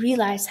didn't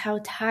realize how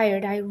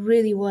tired I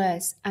really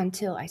was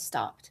until I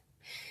stopped."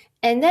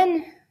 And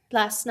then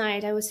last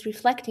night I was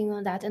reflecting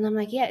on that, and I'm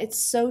like, yeah, it's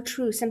so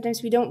true.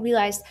 Sometimes we don't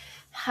realize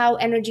how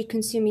energy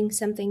consuming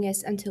something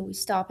is until we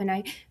stop. And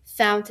I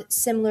found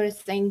similar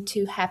thing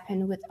to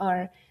happen with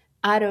our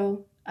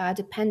auto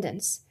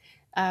dependence.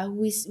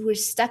 We're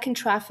stuck in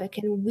traffic,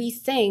 and we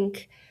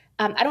think,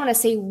 I don't want to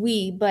say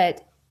we,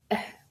 but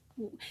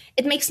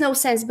it makes no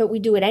sense, but we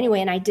do it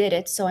anyway. And I did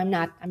it, so I'm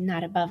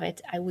not above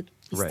it. I would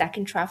be Right. stuck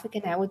in traffic,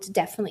 and I would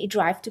definitely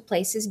drive to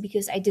places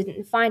because I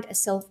didn't find a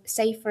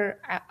safer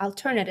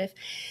alternative.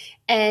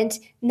 And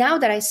now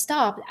that I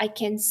stopped, I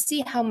can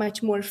see how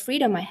much more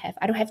freedom I have.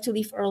 I don't have to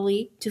leave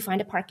early to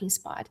find a parking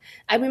spot.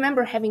 I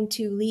remember having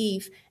to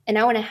leave an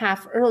hour and a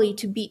half early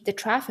to beat the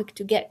traffic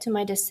to get to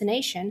my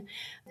destination.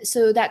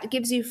 So that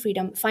gives you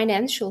freedom,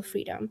 financial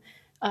freedom.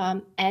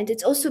 And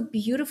it's also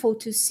beautiful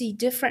to see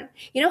different,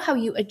 you know, how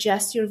you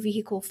adjust your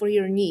vehicle for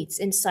your needs.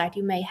 Inside,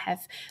 you may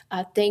have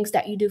things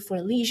that you do for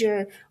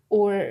leisure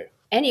or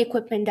any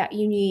equipment that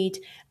you need.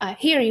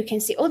 Here, you can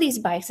see all these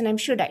bikes, and I'm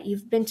sure that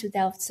you've been to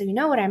Delft, so you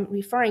know what I'm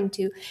referring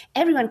to.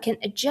 Everyone can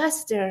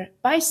adjust their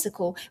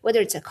bicycle,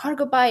 whether it's a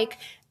cargo bike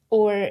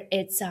or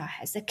it's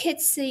has a kid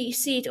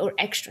seat or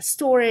extra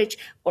storage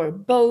or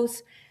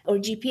both or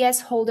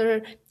GPS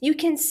holder. You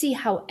can see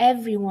how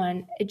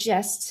everyone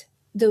adjusts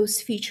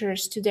those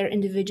features to their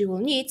individual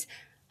needs.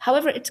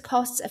 However, it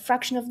costs a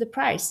fraction of the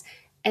price.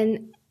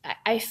 And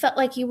I felt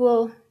like you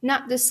will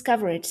not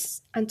discover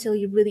it until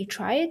you really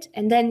try it.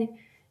 And then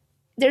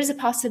there's a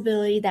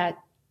possibility that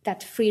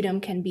that freedom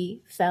can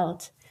be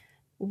felt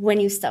when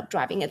you stop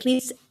driving, at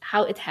least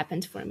how it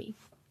happened for me.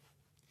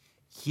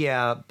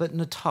 Yeah, but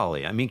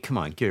Natalia, I mean, come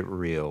on, get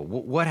real.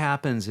 What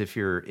happens if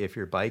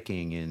you're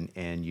biking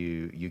and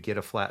you get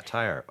a flat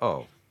tire?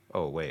 Oh,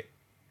 wait.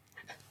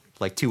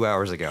 Like 2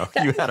 hours ago,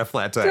 you had a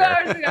flat 2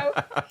 hours tire. ago.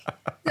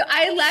 So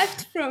I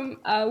left from,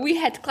 we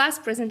had class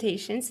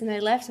presentations, and I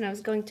left and I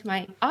was going to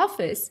my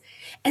office.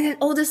 And then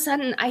all of a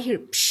sudden I hear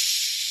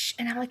psh,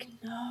 and I'm like,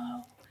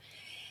 no.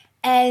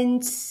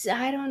 And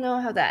I don't know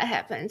how that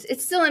happened.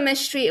 It's still a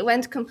mystery. It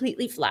went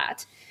completely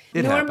flat.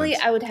 It Normally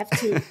happens. I would have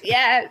to,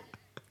 yeah.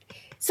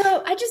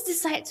 So I just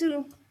decided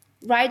to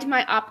ride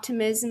my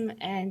optimism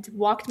and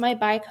walked my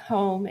bike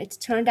home. It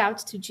turned out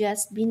to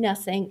just be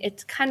nothing.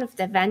 It kind of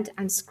the vent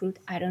unscrewed.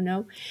 I don't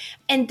know.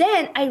 And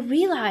then I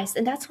realized,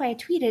 and that's why I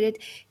tweeted it.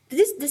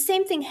 The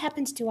same thing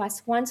happened to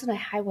us once on a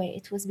highway.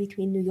 It was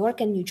between New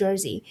York and New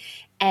Jersey,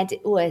 and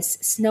it was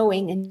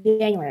snowing in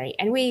January.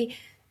 And we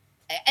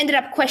ended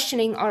up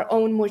questioning our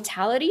own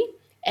mortality,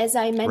 as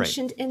I Right.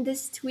 mentioned in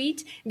this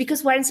tweet,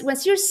 because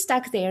once you're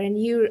stuck there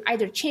and you're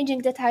either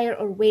changing the tire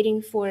or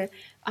waiting for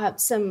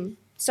some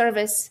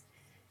service,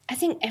 I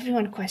think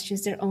everyone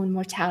questions their own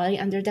mortality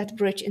under that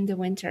bridge in the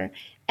winter.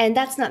 And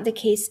that's not the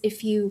case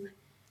if you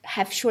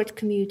have short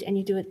commute and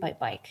you do it by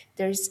bike.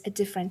 There's a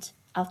different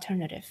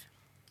alternative.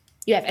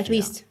 You have at Yeah.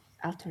 least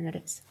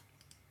alternatives.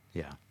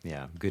 Yeah,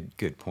 yeah,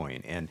 good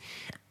point. And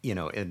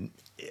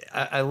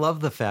I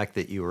love the fact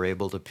that you were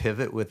able to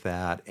pivot with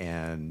that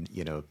and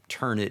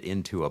turn it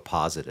into a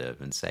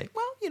positive and say,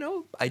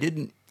 well, I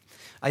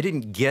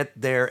didn't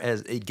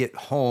get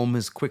home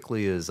as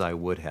quickly as I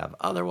would have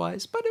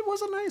otherwise, but it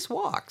was a nice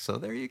walk. So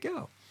there you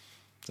go.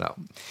 So,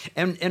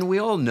 and we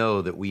all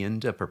know that we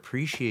end up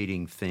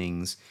appreciating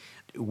things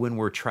when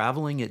we're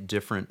traveling at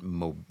different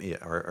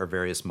our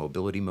various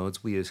mobility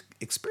modes. We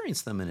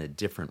experience them in a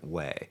different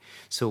way.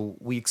 So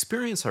we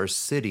experience our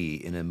city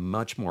in a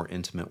much more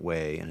intimate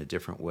way, in a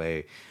different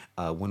way,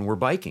 when we're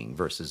biking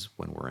versus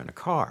when we're in a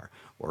car,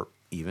 or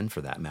even for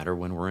that matter,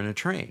 when we're in a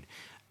train.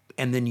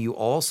 And then you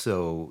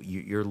also,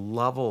 your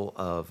level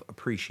of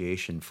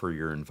appreciation for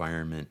your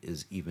environment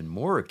is even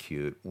more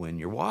acute when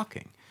you're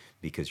walking,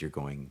 because you're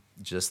going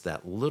just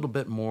that little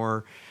bit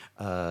more,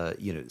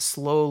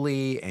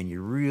 slowly, and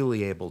you're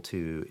really able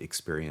to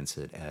experience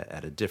it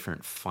at a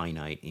different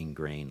finite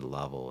ingrained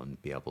level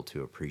and be able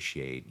to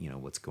appreciate,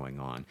 what's going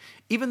on.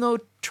 Even though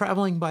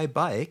traveling by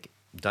bike,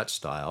 Dutch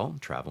style,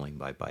 traveling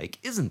by bike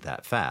isn't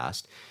that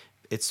fast,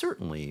 it's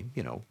certainly,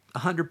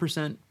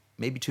 100%,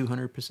 maybe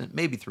 200%,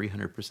 maybe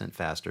 300%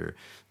 faster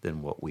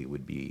than what we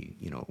would be,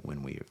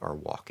 when we are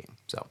walking.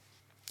 So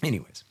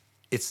anyways.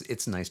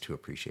 It's nice to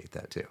appreciate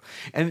that too.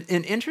 And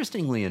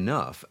interestingly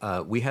enough,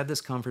 we had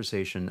this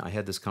conversation. I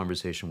had this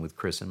conversation with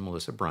Chris and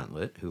Melissa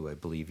Bruntlett, who I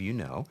believe you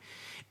know,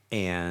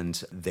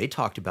 and they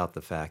talked about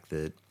the fact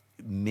that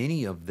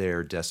many of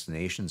their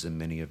destinations and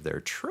many of their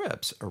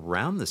trips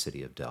around the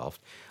city of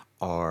Delft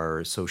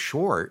are so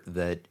short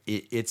that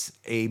it's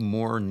a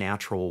more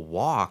natural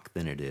walk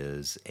than it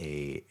is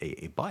a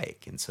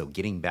bike. And so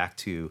getting back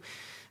to,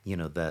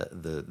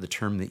 the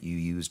term that you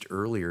used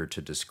earlier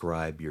to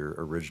describe your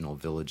original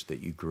village that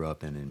you grew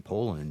up in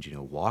Poland,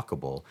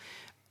 walkable,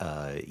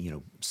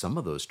 some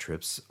of those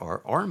trips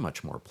are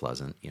much more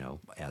pleasant,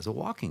 as a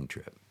walking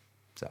trip.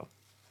 So,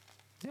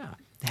 yeah.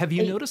 Have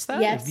you noticed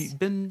that? Have you Yes.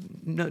 been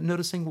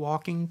noticing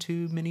walking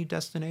to many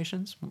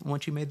destinations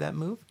once you made that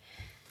move?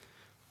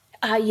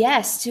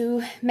 Yes,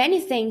 to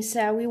many things.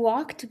 We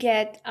walk to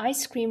get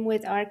ice cream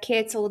with our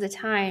kids all the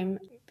time,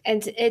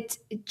 and it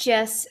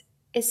just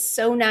is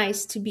so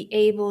nice to be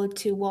able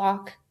to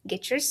walk,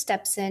 get your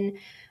steps in.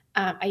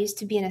 I used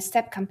to be in a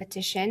step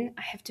competition.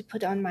 I have to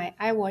put on my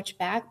iWatch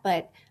back,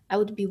 but I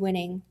would be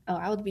winning. Oh,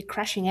 I would be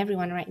crushing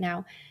everyone right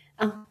now.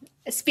 Uh,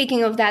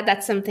 Speaking of that,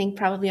 that's something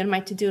probably on my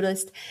to-do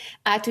list,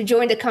 to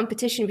join the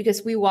competition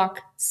because we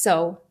walk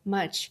so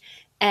much.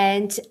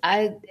 And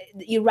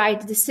you're right,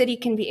 the city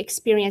can be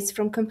experienced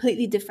from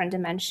completely different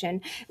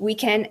dimension. We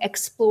can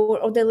explore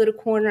all the little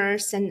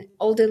corners and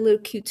all the little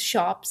cute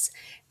shops.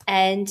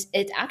 And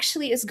it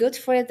actually is good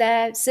for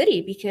the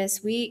city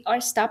because we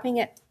are stopping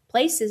at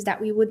places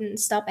that we wouldn't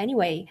stop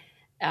anyway.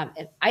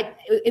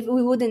 If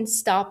we wouldn't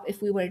stop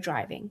if we were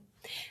driving.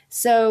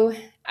 So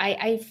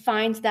I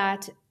find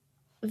that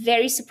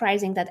very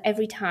surprising that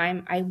every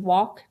time I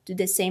walk to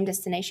the same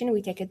destination,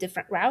 we take a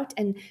different route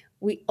and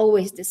we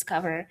always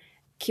discover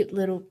cute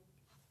little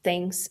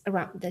things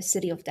around the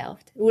city of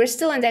Delft. We're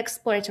still in the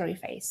exploratory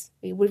phase.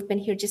 We've been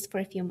here just for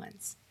a few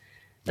months.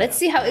 Let's Yeah,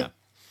 see how yeah.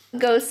 it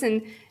goes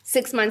in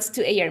 6 months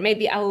to a year.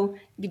 Maybe I'll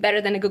be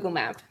better than a Google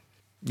map.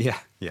 Yeah,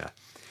 yeah.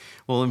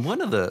 Well, and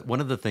one of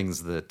the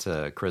things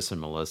that Chris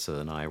and Melissa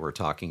and I were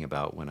talking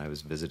about when I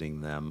was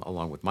visiting them,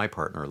 along with my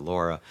partner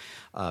Laura,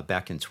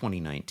 back in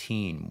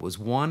 2019, was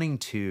wanting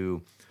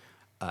to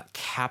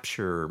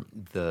capture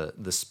the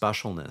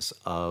specialness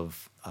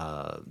of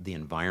the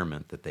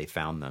environment that they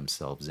found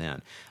themselves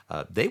in.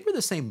 They were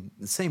the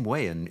same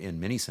way in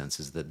many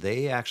senses that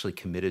they actually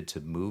committed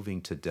to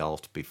moving to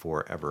Delft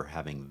before ever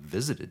having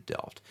visited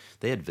Delft.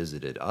 They had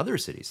visited other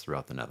cities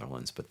throughout the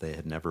Netherlands, but they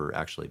had never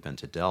actually been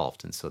to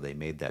Delft, and so they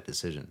made that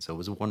decision. So it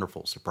was a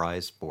wonderful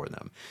surprise for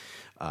them.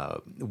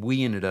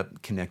 We ended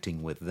up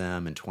connecting with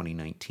them in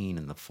 2019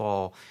 in the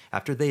fall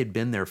after they had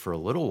been there for a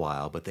little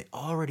while, but they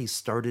already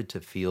started to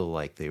feel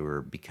like they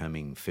were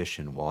becoming fish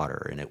in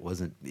water, and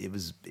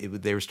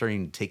they were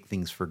starting to take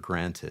things for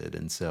granted.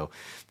 And so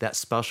that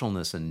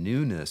specialness and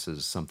newness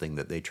is something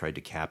that they tried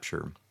to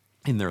capture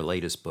in their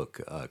latest book,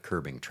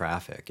 Curbing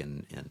Traffic,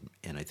 and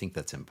I think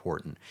that's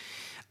important.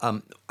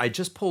 I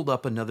just pulled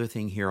up another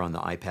thing here on the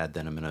iPad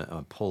that I'm going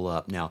to pull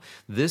up now.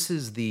 This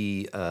is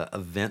the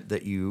event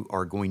that you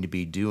are going to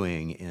be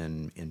doing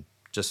in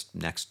just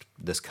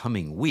this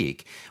coming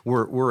week.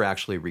 We're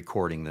actually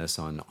recording this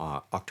on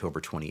October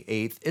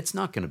 28th. It's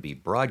not going to be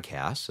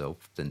broadcast so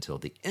until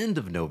the end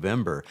of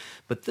November,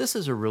 but this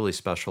is a really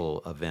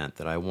special event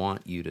that I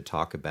want you to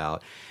talk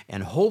about,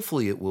 and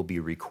hopefully it will be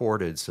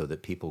recorded so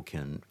that people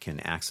can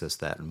access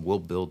that, and we'll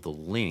build the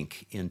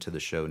link into the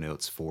show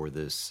notes for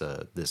this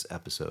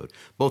episode,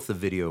 both the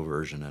video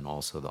version and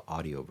also the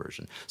audio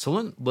version.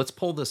 So let's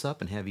pull this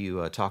up and have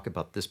you talk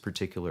about this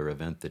particular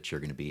event that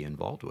you're going to be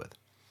involved with.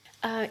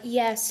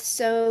 Yes,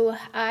 so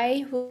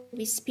I will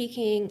be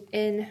speaking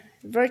in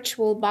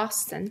virtual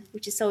Boston,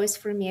 which is always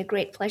for me a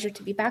great pleasure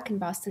to be back in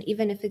Boston,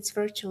 even if it's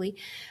virtually.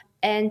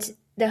 And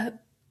the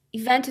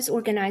event is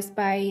organized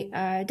by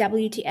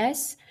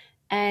WTS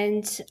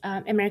and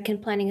American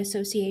Planning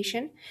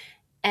Association.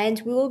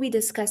 And we will be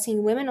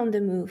discussing women on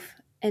the move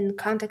in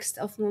context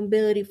of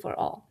mobility for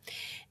all.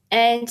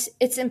 And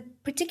it's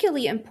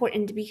particularly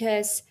important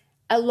because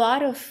a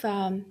lot of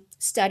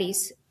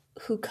studies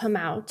who come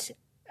out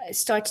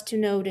start to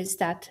notice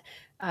that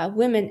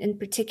women in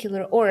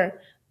particular or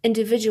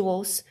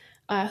individuals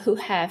who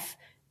have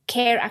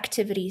care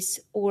activities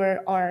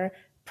or are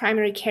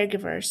primary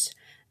caregivers.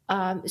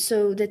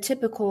 So the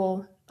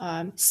typical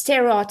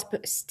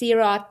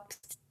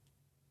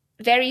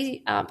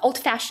very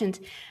old-fashioned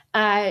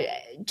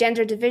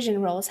gender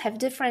division roles have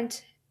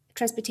different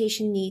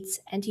transportation needs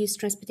and use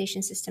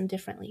transportation system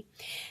differently.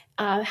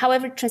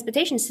 However,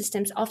 transportation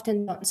systems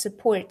often don't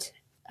support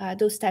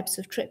those types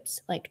of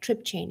trips, like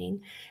trip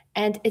chaining.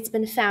 And it's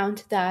been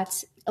found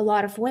that a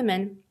lot of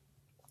women,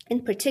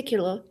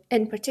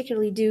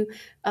 particularly do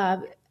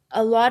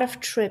a lot of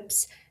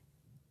trips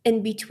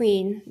in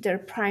between their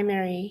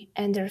primary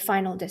and their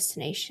final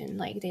destination.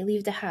 Like they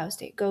leave the house,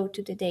 they go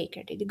to the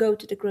daycare, they go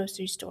to the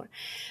grocery store.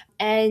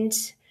 And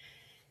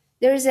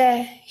there's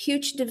a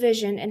huge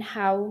division in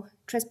how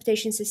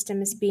transportation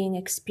system is being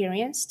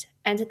experienced.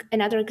 And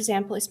another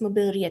example is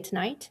mobility at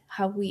night,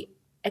 how we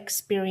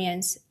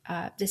experience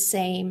the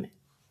same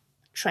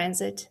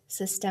transit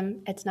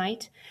system at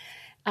night.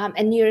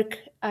 And New York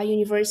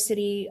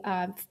University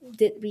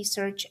did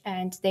research,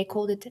 and they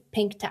called it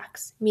pink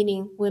tax,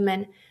 meaning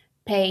women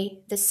pay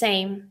the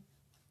same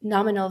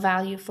nominal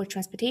value for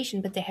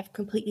transportation, but they have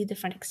completely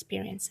different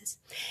experiences.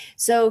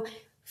 So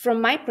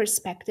from my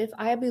perspective,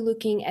 I'll be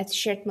looking at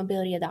shared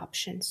mobility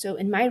adoption. So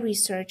in my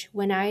research,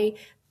 when I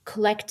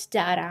collect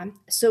data,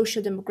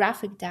 social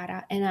demographic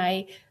data, and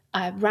I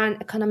run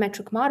a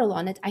econometric model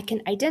on it, I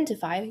can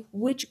identify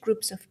which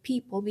groups of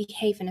people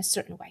behave in a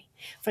certain way.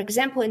 For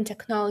example, in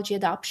technology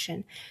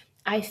adoption,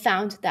 I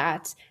found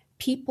that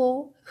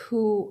people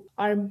who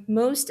are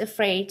most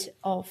afraid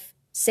of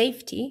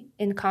safety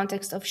in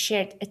context of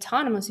shared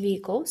autonomous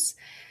vehicles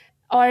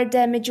are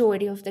the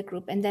majority of the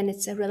group, and then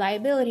it's a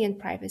reliability and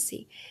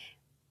privacy.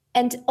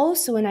 And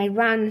also when I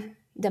run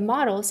the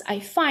models, I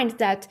find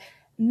that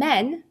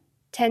men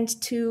tend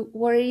to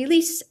worry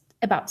least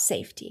about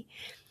safety.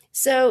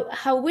 So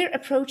how we're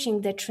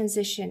approaching the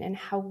transition and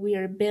how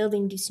we're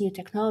building these new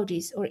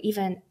technologies, or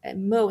even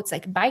modes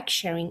like bike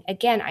sharing,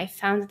 again, I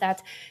found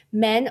that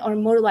men are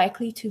more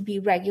likely to be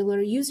regular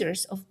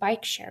users of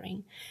bike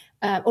sharing,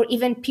 or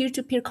even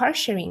peer-to-peer car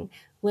sharing.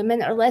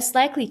 Women are less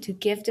likely to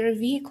give their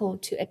vehicle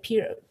to a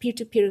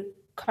peer-to-peer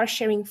car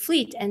sharing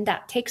fleet, and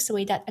that takes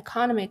away that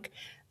economic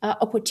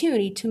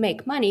opportunity to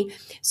make money.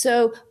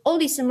 So all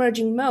these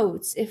emerging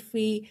modes, if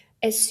we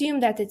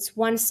assume that it's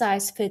one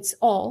size fits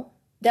all,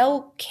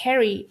 they'll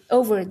carry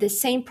over the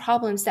same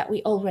problems that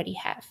we already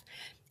have.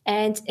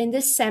 And in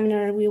this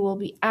seminar, we will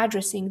be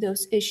addressing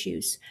those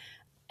issues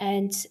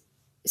and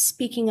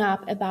speaking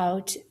up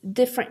about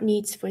different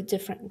needs for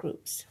different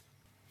groups.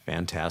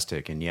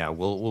 Fantastic. And yeah,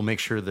 we'll make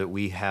sure that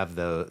we have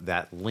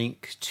that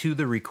link to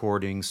the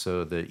recording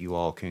so that you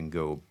all can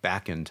go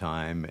back in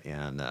time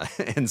and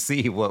and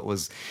see what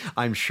was,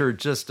 I'm sure,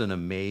 just an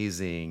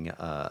amazing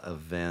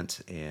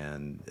event.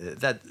 And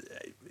that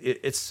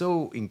it's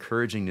so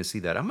encouraging to see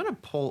that. I'm going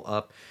to pull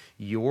up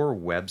your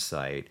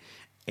website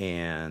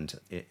and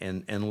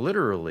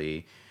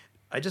literally,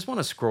 I just want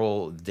to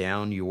scroll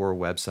down your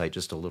website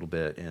just a little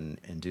bit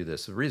and do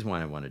this. The reason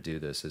why I want to do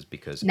this is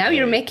because now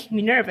you're making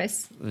me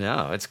nervous.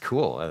 No, it's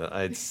cool.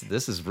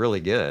 This is really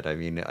good. I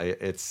mean,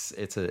 it's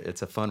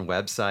a fun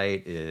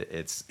website.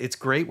 It's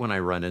great when I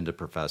run into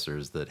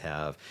professors that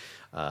have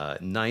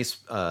nice,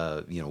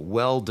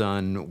 well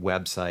done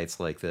websites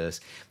like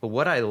this. But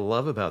what I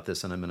love about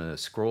this, and I'm going to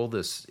scroll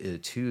this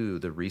to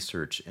the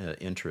research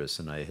interests,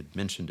 and I had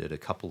mentioned it a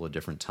couple of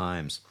different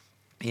times.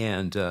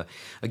 And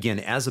again,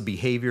 as a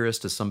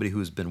behaviorist, as somebody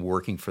who's been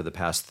working for the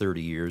past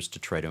 30 years to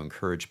try to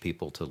encourage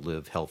people to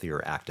live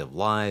healthier, active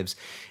lives,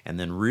 and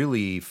then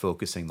really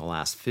focusing the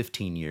last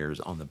 15 years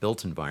on the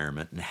built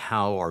environment and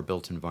how our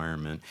built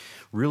environment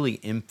really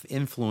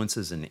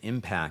influences and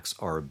impacts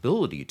our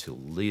ability to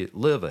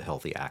live a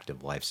healthy,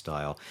 active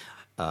lifestyle.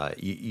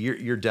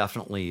 You're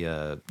definitely,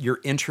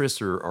 your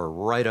interests are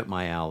right up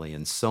my alley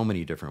in so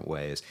many different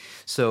ways.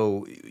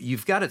 So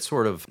you've got it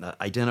sort of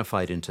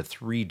identified into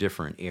three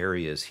different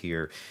areas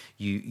here.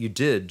 You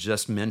did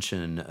just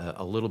mention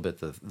a little bit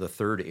the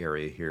third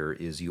area here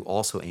is you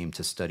also aim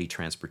to study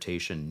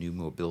transportation, new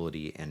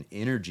mobility, and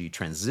energy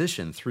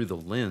transition through the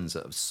lens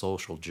of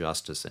social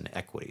justice and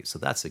equity. So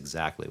that's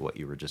exactly what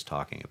you were just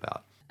talking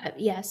about.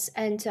 Yes,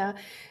 and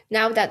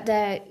now that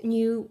the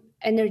new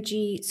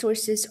energy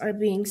sources are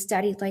being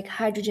studied, like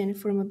hydrogen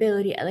for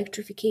mobility,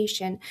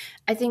 electrification,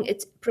 I think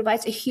it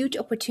provides a huge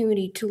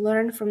opportunity to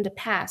learn from the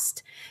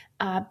past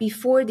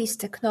before these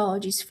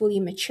technologies fully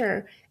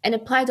mature and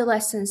apply the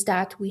lessons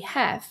that we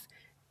have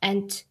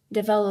and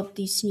develop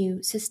these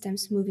new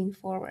systems moving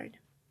forward.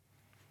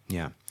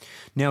 Yeah.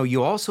 Now,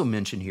 you also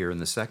mentioned here in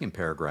the second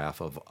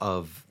paragraph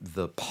of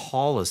the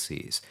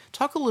policies.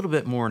 Talk a little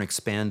bit more and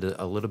expand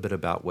a little bit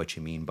about what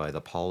you mean by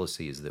the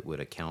policies that would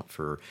account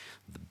for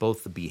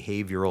both the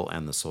behavioral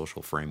and the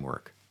social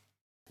framework.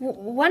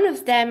 One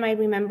of them, I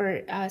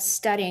remember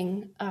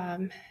studying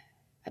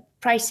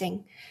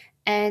pricing,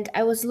 and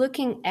I was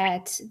looking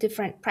at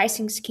different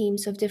pricing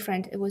schemes of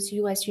it was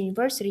U.S.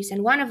 universities,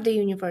 and one of the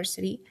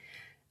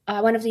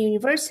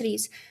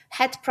universities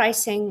had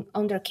pricing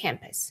on their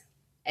campus.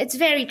 It's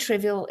very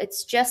trivial.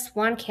 It's just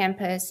one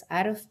campus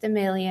out of the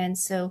million,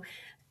 so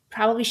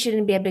probably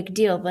shouldn't be a big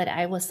deal. But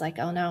I was like,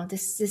 oh no,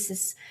 this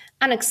is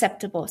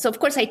unacceptable. So of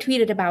course I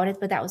tweeted about it,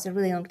 but that was a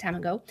really long time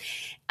ago.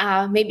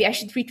 Maybe I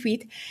should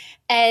retweet.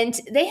 And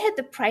they had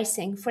the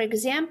pricing. For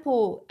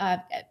example,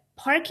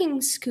 parking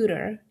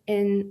scooter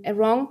in a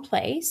wrong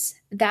place,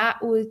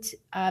 that would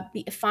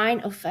be a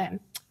fine of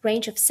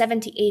range of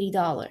 $70,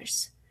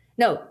 $80.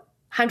 No,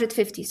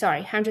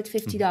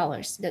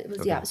 $150. That was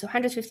Okay. so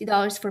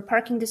 $150 for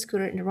parking the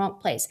scooter in the wrong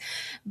place.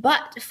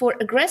 But for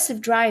aggressive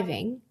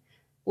driving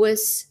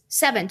was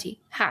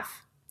 70,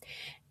 half.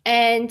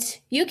 And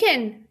you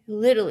can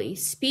literally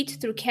speed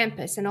through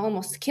campus and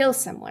almost kill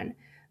someone.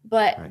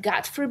 But Right.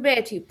 God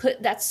forbid you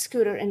put that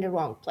scooter in the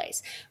wrong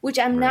place, which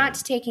I'm not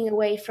taking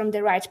away from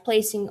the right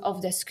placing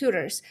of the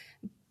scooters.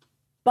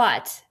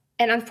 But,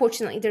 and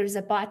unfortunately there is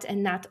a but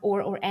and not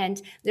or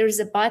and, there is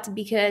a but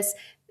because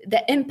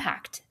the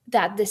impact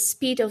that the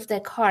speed of the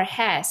car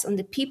has on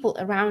the people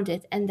around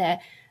it and the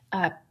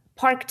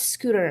parked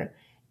scooter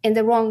in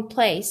the wrong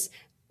place,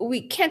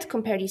 we can't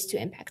compare these two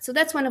impacts. So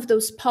that's one of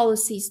those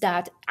policies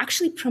that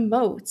actually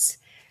promotes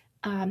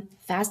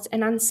fast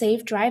and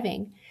unsafe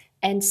driving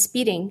and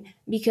speeding,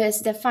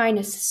 because the fine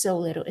is so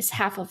little, it's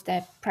half of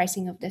the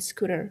pricing of the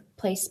scooter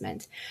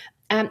placement.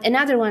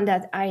 Another one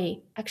that I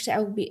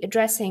will be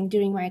addressing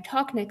during my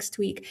talk next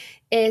week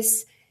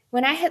is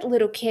when I had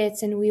little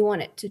kids and we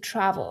wanted to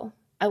travel.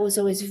 I was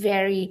always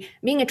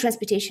being a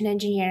transportation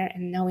engineer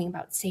and knowing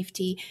about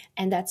safety,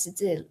 and that's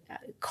the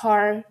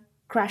car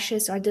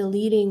crashes are the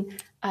leading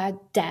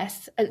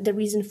the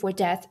reason for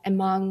death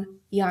among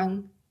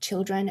young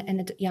children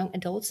and young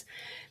adults.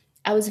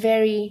 I was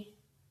very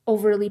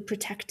overly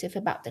protective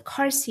about the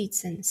car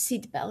seats and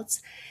seat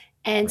belts.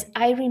 And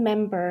I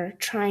remember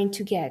trying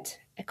to get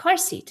a car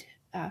seat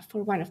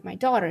for one of my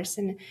daughters,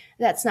 and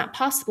that's not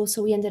possible.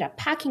 So we ended up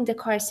packing the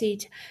car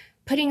seat,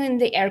 putting it in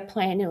the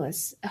airplane. It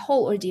was a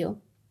whole ordeal.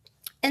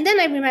 And then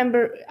I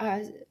remember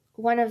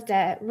one of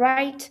the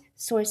ride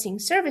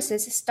sourcing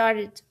services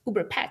started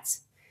Uber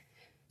Pets.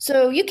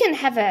 So you can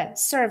have a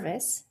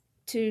service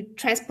to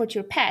transport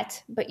your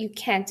pet, but you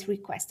can't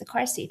request a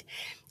car seat.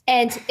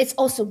 And it's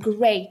also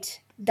great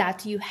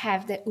that you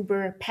have the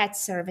Uber Pet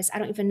service. I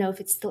don't even know if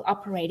it's still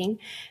operating,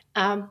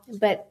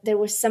 but there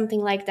was something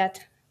like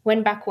that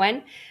back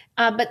when.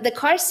 But the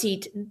car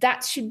seat,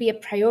 that should be a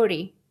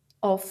priority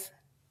of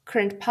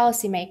current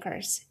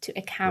policymakers to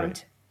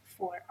account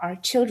for our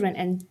children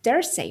and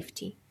their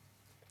safety,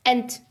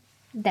 and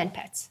then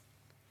pets.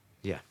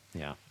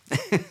 Yeah.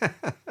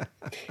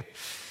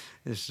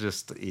 It's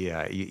just,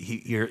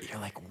 you're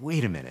like,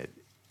 wait a minute.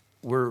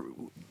 We're,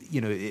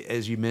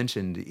 as you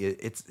mentioned,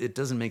 it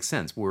doesn't make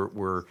sense.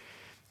 We're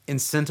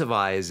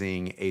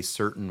incentivizing a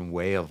certain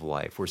way of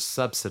life. We're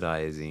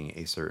subsidizing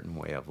a certain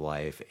way of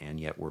life, and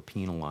yet we're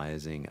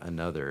penalizing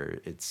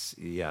another.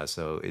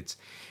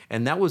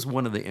 And that was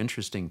one of the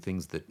interesting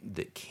things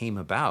that came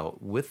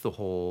about with the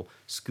whole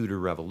scooter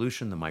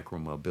revolution, the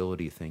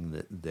micromobility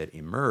thing that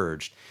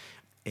emerged.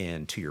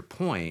 And to your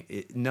point,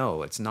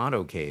 it's not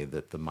okay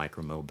that the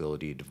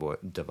micromobility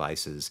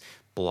devices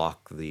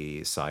block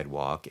the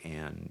sidewalk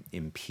and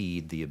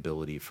impede the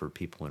ability for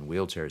people in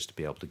wheelchairs to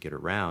be able to get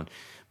around.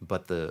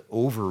 But the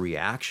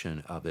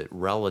overreaction of it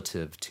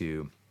relative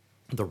to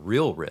the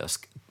real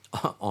risk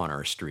on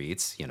our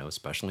streets,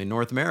 especially in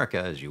North America,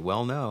 as you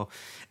well know,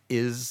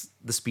 is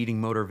the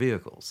speeding motor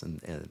vehicles.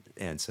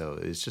 And so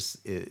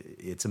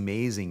it's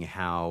amazing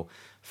how,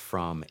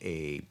 from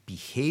a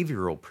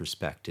behavioral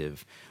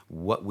perspective,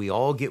 what we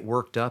all get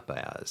worked up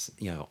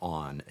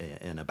on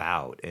and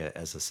about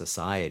as a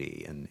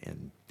society.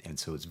 And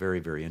so it's very,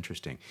 very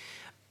interesting.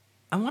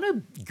 I want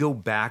to go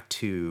back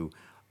to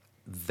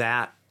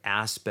that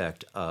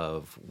aspect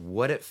of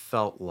what it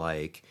felt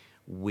like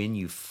when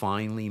you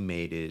finally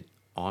made it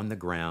on the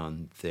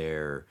ground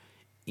there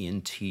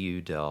in TU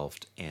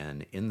Delft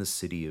and in the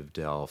city of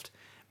Delft,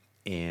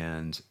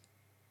 and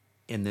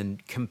then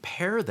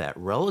compare that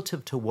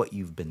relative to what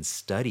you've been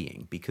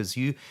studying, because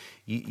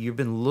you've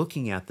been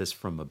looking at this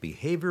from a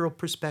behavioral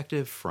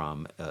perspective,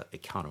 from a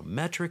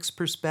econometrics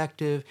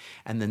perspective,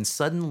 and then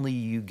suddenly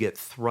you get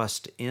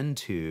thrust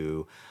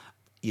into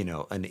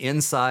an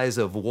N size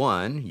of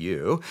 1,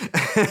 you,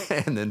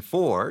 and then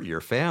 4,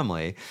 your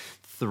family,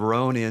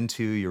 thrown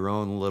into your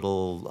own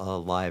little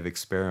live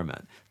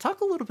experiment.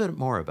 Talk a little bit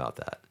more about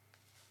that.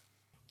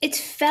 It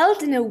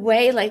felt in a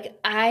way like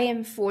I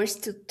am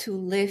forced to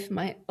live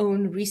my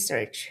own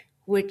research,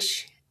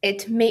 which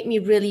it made me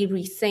really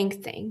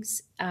rethink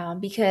things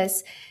and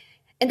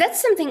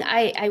that's something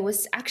I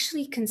was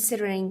actually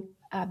considering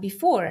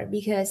before,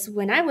 because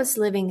when I was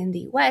living in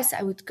the US,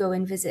 I would go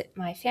and visit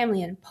my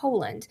family in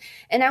Poland,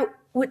 and I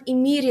would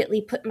immediately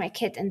put my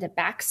kid in the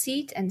back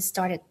seat and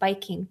started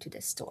biking to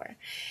the store.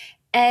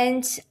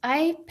 And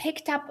I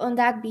picked up on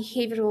that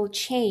behavioral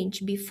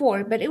change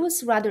before, but it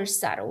was rather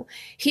subtle.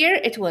 Here,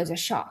 it was a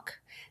shock.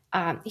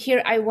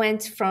 Here, I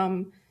went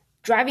from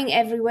driving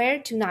everywhere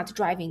to not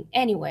driving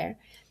anywhere.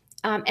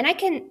 And I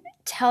can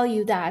tell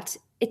you that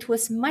it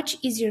was much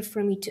easier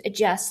for me to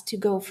adjust to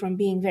go from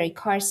being very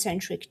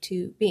car-centric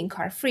to being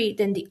car-free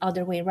than the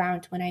other way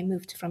around when I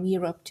moved from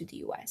Europe to the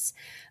US.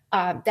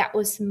 That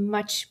was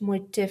much more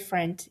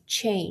different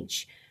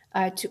change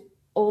to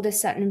all of a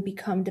sudden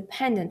become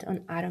dependent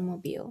on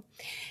automobile.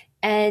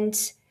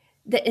 And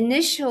the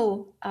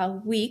initial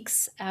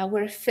weeks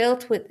were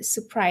filled with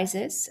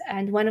surprises,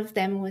 and one of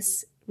them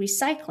was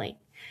recycling.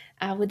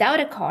 Without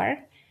a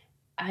car,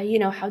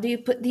 how do you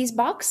put these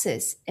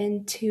boxes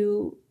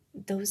into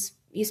those,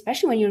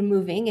 especially when you're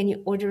moving and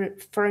you order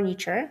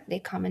furniture, they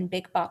come in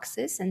big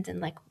boxes, and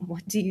then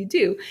what do you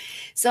do?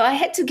 So I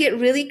had to get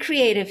really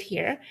creative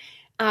here.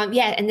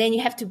 And then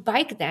you have to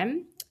bike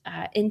them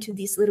into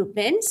these little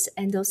bins,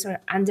 and those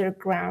are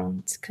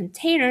underground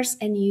containers,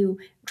 and you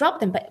drop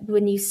them. But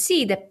when you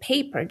see the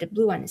paper, the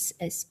blue one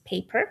is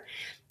paper,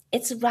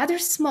 it's rather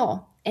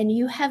small, and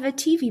you have a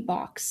TV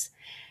box.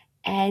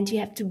 and you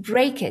have to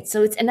break it.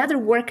 So it's another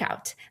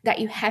workout that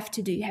you have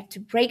to do. You have to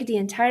break the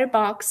entire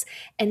box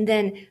and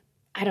then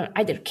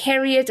either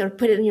carry it or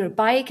put it on your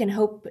bike and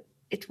hope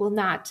it will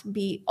not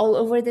be all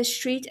over the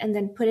street, and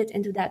then put it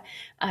into that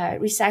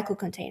recycle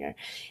container.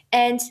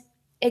 And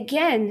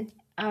again,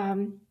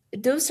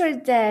 those are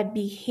the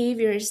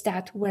behaviors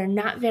that were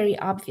not very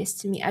obvious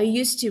to me. I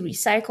used to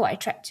recycle. I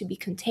tried to be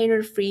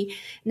container free,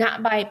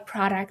 not buy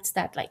products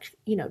that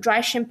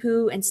dry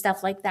shampoo and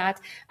stuff like that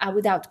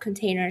without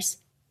containers.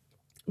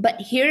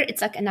 But here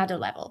it's like another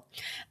level.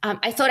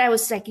 I thought I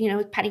was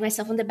patting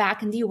myself on the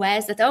back in the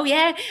US that, oh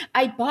yeah,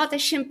 I bought a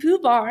shampoo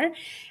bar.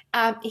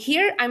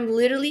 Here I'm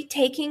literally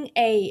taking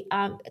a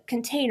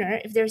container.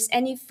 If there's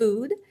any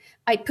food,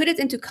 I put it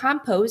into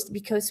compost,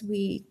 because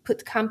we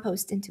put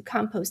compost into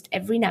compost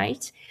every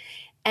night.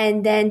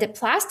 And then the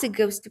plastic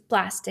goes to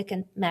plastic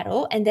and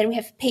metal. And then we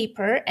have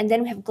paper, and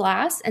then we have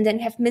glass, and then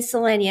we have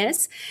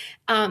miscellaneous.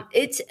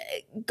 It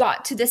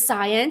got to the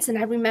science. And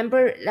I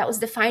remember that was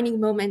the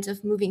defining moment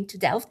of moving to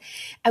Delft.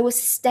 I was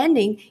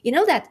standing,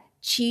 that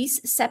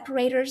cheese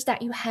separators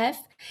that you have.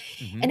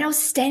 Mm-hmm. And I was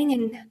standing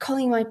and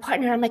calling my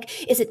partner. I'm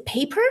like, is it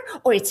paper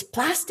or it's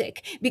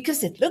plastic?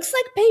 Because it looks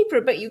like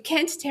paper, but you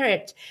can't tear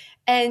it.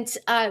 And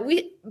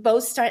we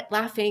both started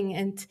laughing.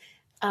 And,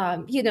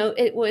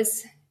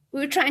 we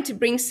were trying to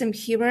bring some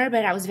humor,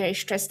 but I was very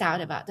stressed out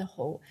about the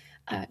whole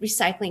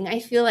recycling. I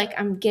feel like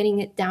I'm getting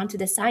it down to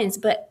the science,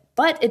 but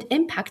it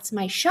impacts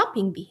my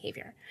shopping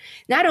behavior.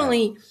 Not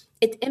only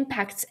it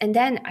impacts, and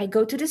then I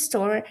go to the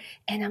store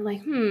and I'm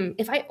like,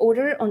 if I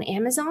order on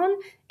Amazon,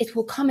 it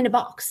will come in a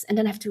box, and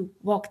then I have to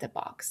walk the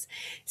box.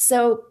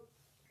 So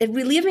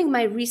reliving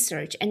my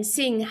research and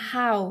seeing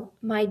how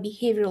my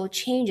behavioral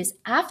changes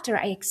after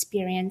I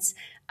experience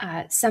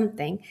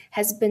something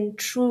has been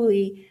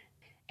truly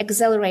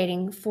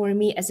exhilarating for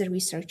me as a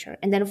researcher.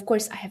 And then, of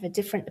course, I have a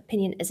different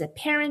opinion as a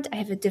parent. I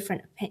have a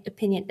different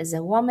opinion as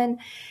a woman.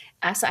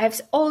 So I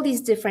have all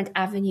these different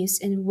avenues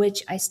in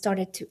which I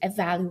started to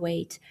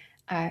evaluate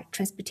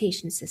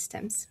transportation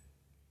systems.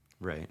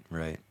 Right.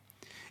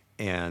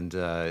 And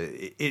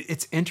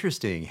it's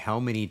interesting how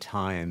many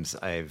times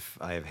I've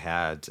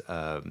had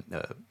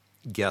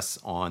guests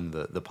on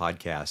the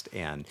podcast,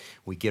 and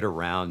we get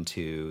around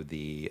to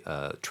the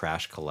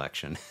trash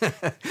collection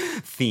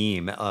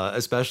theme,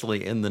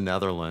 especially in the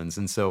Netherlands.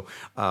 And so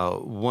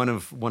one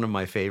of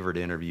my favorite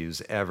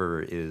interviews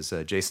ever is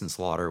Jason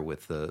Slaughter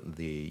with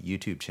the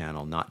YouTube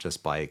channel Not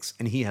Just Bikes,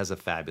 and he has a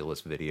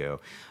fabulous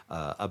video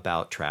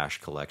about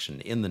trash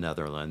collection in the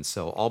Netherlands.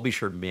 So I'll be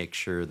sure to make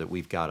sure that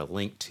we've got a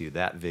link to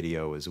that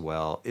video as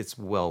well. It's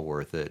well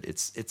worth it.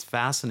 It's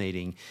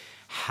fascinating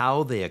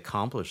how they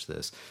accomplish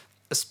this,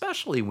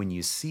 especially when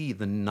you see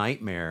the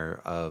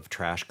nightmare of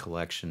trash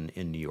collection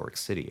in New York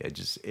City.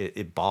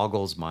 It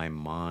boggles my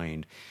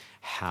mind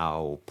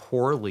how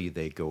poorly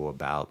they go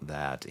about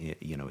that,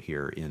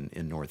 here in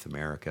North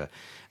America.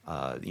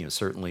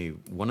 Certainly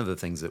one of the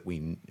things that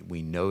we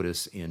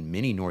notice in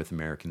many North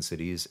American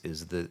cities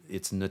is that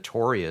it's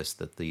notorious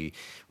that the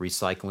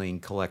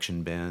recycling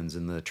collection bins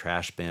and the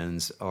trash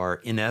bins are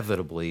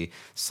inevitably,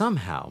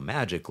 somehow,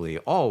 magically,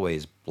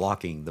 always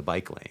blocking the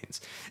bike lanes.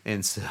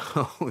 And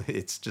so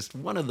it's just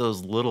one of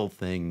those little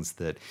things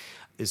that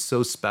is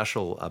so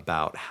special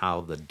about how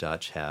the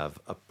Dutch have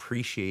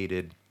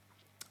appreciated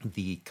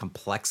the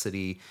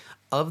complexity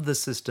of the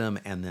system,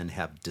 and then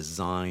have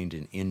designed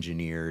and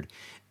engineered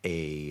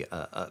an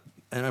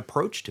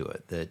approach to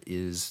it that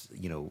is,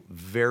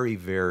 very,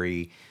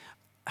 very,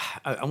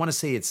 I want to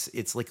say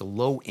it's like a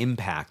low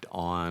impact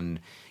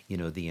on,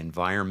 the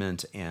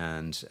environment,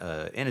 and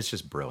it's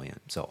just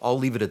brilliant. So I'll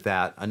leave it at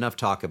that. Enough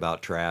talk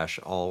about trash.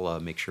 I'll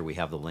make sure we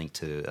have the link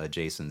to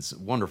Jason's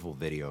wonderful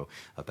video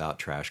about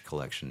trash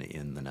collection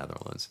in the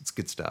Netherlands. It's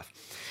good stuff.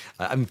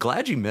 I'm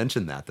glad you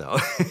mentioned that, though,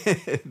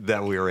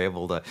 that we were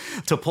able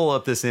to pull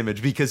up this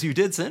image, because you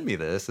did send me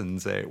this and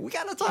say, we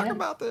got to talk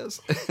about this.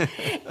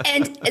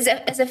 And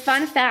as a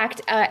fun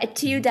fact, at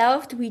TU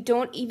Delft, we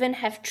don't even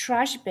have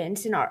trash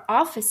bins in our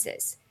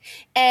offices.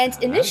 And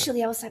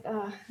initially I was like,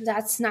 oh,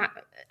 that's not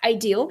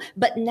ideal.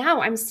 But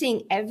now I'm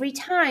seeing every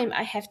time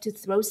I have to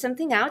throw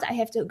something out, I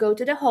have to go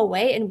to the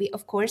hallway, and we,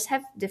 of course,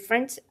 have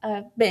different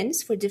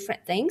bins for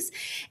different things.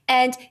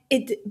 And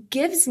it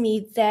gives me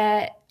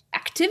the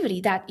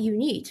activity that you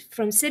need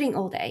from sitting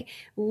all day,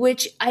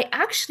 which I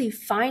actually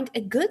find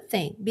a good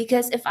thing,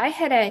 because if I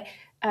had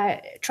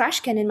a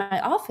trash can in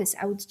my office,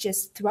 I would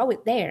just throw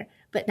it there.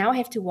 But now I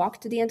have to walk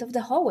to the end of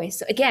the hallway.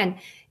 So again,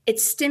 it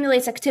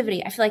stimulates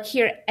activity. I feel like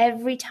here,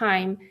 every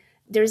time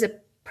there's a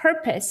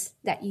purpose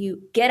that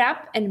you get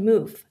up and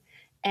move.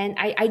 And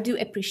I do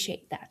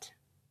appreciate that.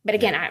 But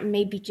again, I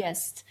maybe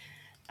just,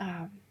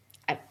 I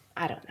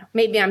don't know.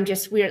 Maybe I'm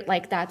just weird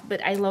like that,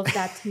 but I love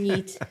that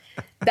need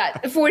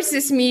that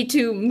forces me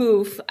to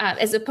move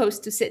as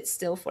opposed to sit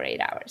still for 8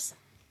 hours.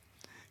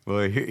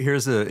 Well,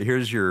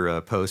 here's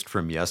your post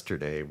from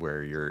yesterday,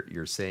 where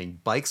you're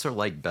saying bikes are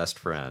like best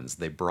friends.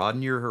 They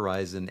broaden your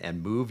horizon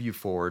and move you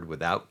forward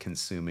without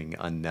consuming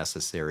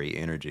unnecessary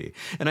energy.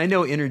 And I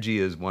know energy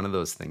is one of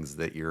those things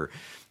that you're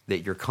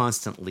that you're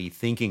constantly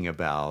thinking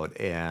about,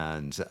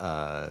 and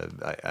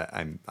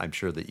I'm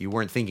sure that you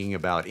weren't thinking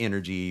about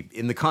energy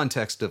in the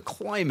context of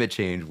climate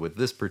change with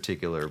this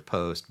particular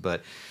post,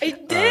 but I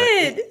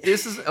did.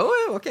 This is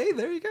okay.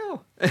 There you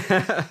go.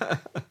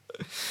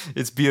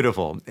 It's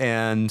beautiful,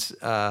 and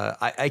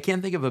I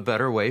can't think of a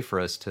better way for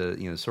us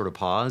to sort of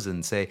pause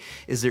and say,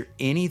 is there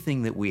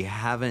anything that we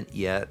haven't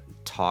yet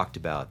talked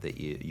about that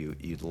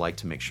you'd like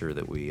to make sure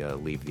that we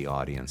leave the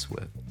audience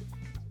with?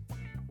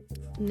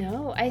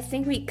 No, I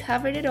think we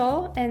covered it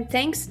all, and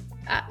thanks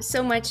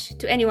so much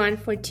to anyone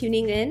for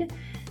tuning in.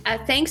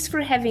 Thanks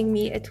for having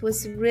me. It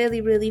was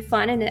really, really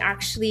fun, and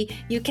actually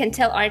you can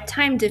tell our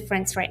time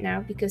difference right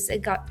now because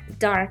it got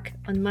dark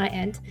on my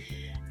end.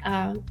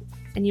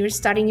 And you're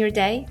starting your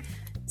day.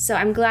 So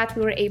I'm glad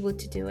we were able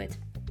to do it.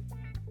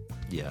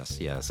 Yes,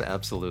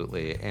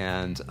 absolutely.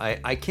 And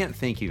I can't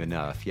thank you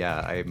enough. Yeah,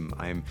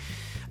 I'm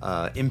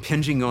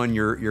impinging on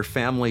your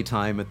family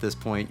time at this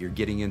point. You're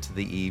getting into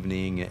the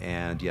evening,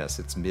 and yes,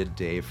 it's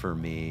midday for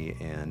me.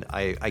 And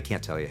I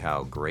can't tell you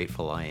how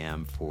grateful I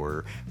am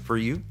for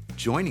you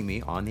joining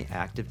me on the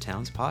Active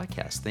Towns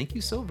podcast. Thank you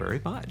so very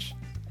much.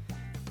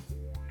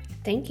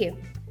 Thank you.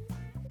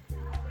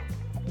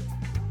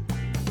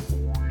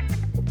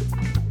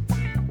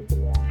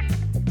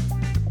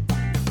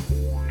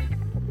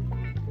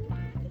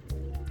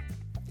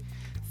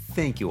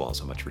 Thank you all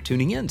so much for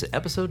tuning in to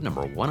episode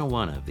number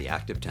 101 of the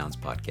Active Towns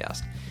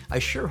podcast. I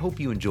sure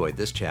hope you enjoyed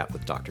this chat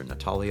with Dr.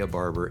 Natalia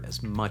Barber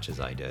as much as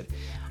I did.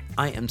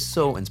 I am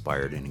so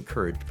inspired and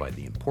encouraged by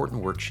the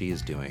important work she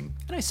is doing,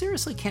 and I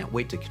seriously can't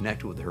wait to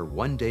connect with her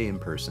one day in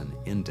person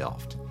in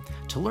Delft.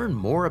 To learn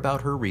more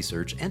about her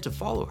research and to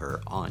follow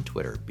her on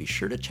Twitter, be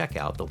sure to check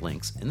out the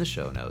links in the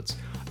show notes,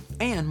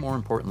 and more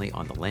importantly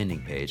on the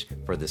landing page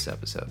for this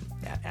episode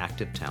at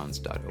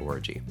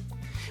activetowns.org.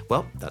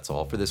 Well, that's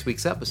all for this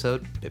week's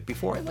episode, but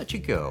before I let you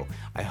go,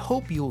 I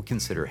hope you will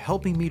consider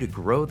helping me to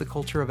grow the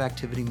Culture of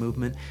Activity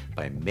movement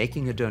by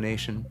making a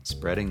donation,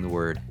 spreading the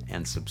word,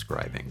 and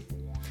subscribing.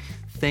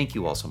 Thank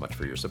you all so much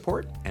for your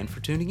support and for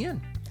tuning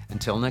in.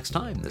 Until next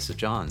time, this is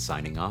John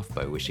signing off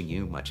by wishing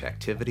you much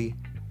activity,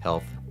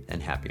 health,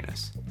 and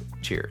happiness.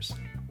 Cheers.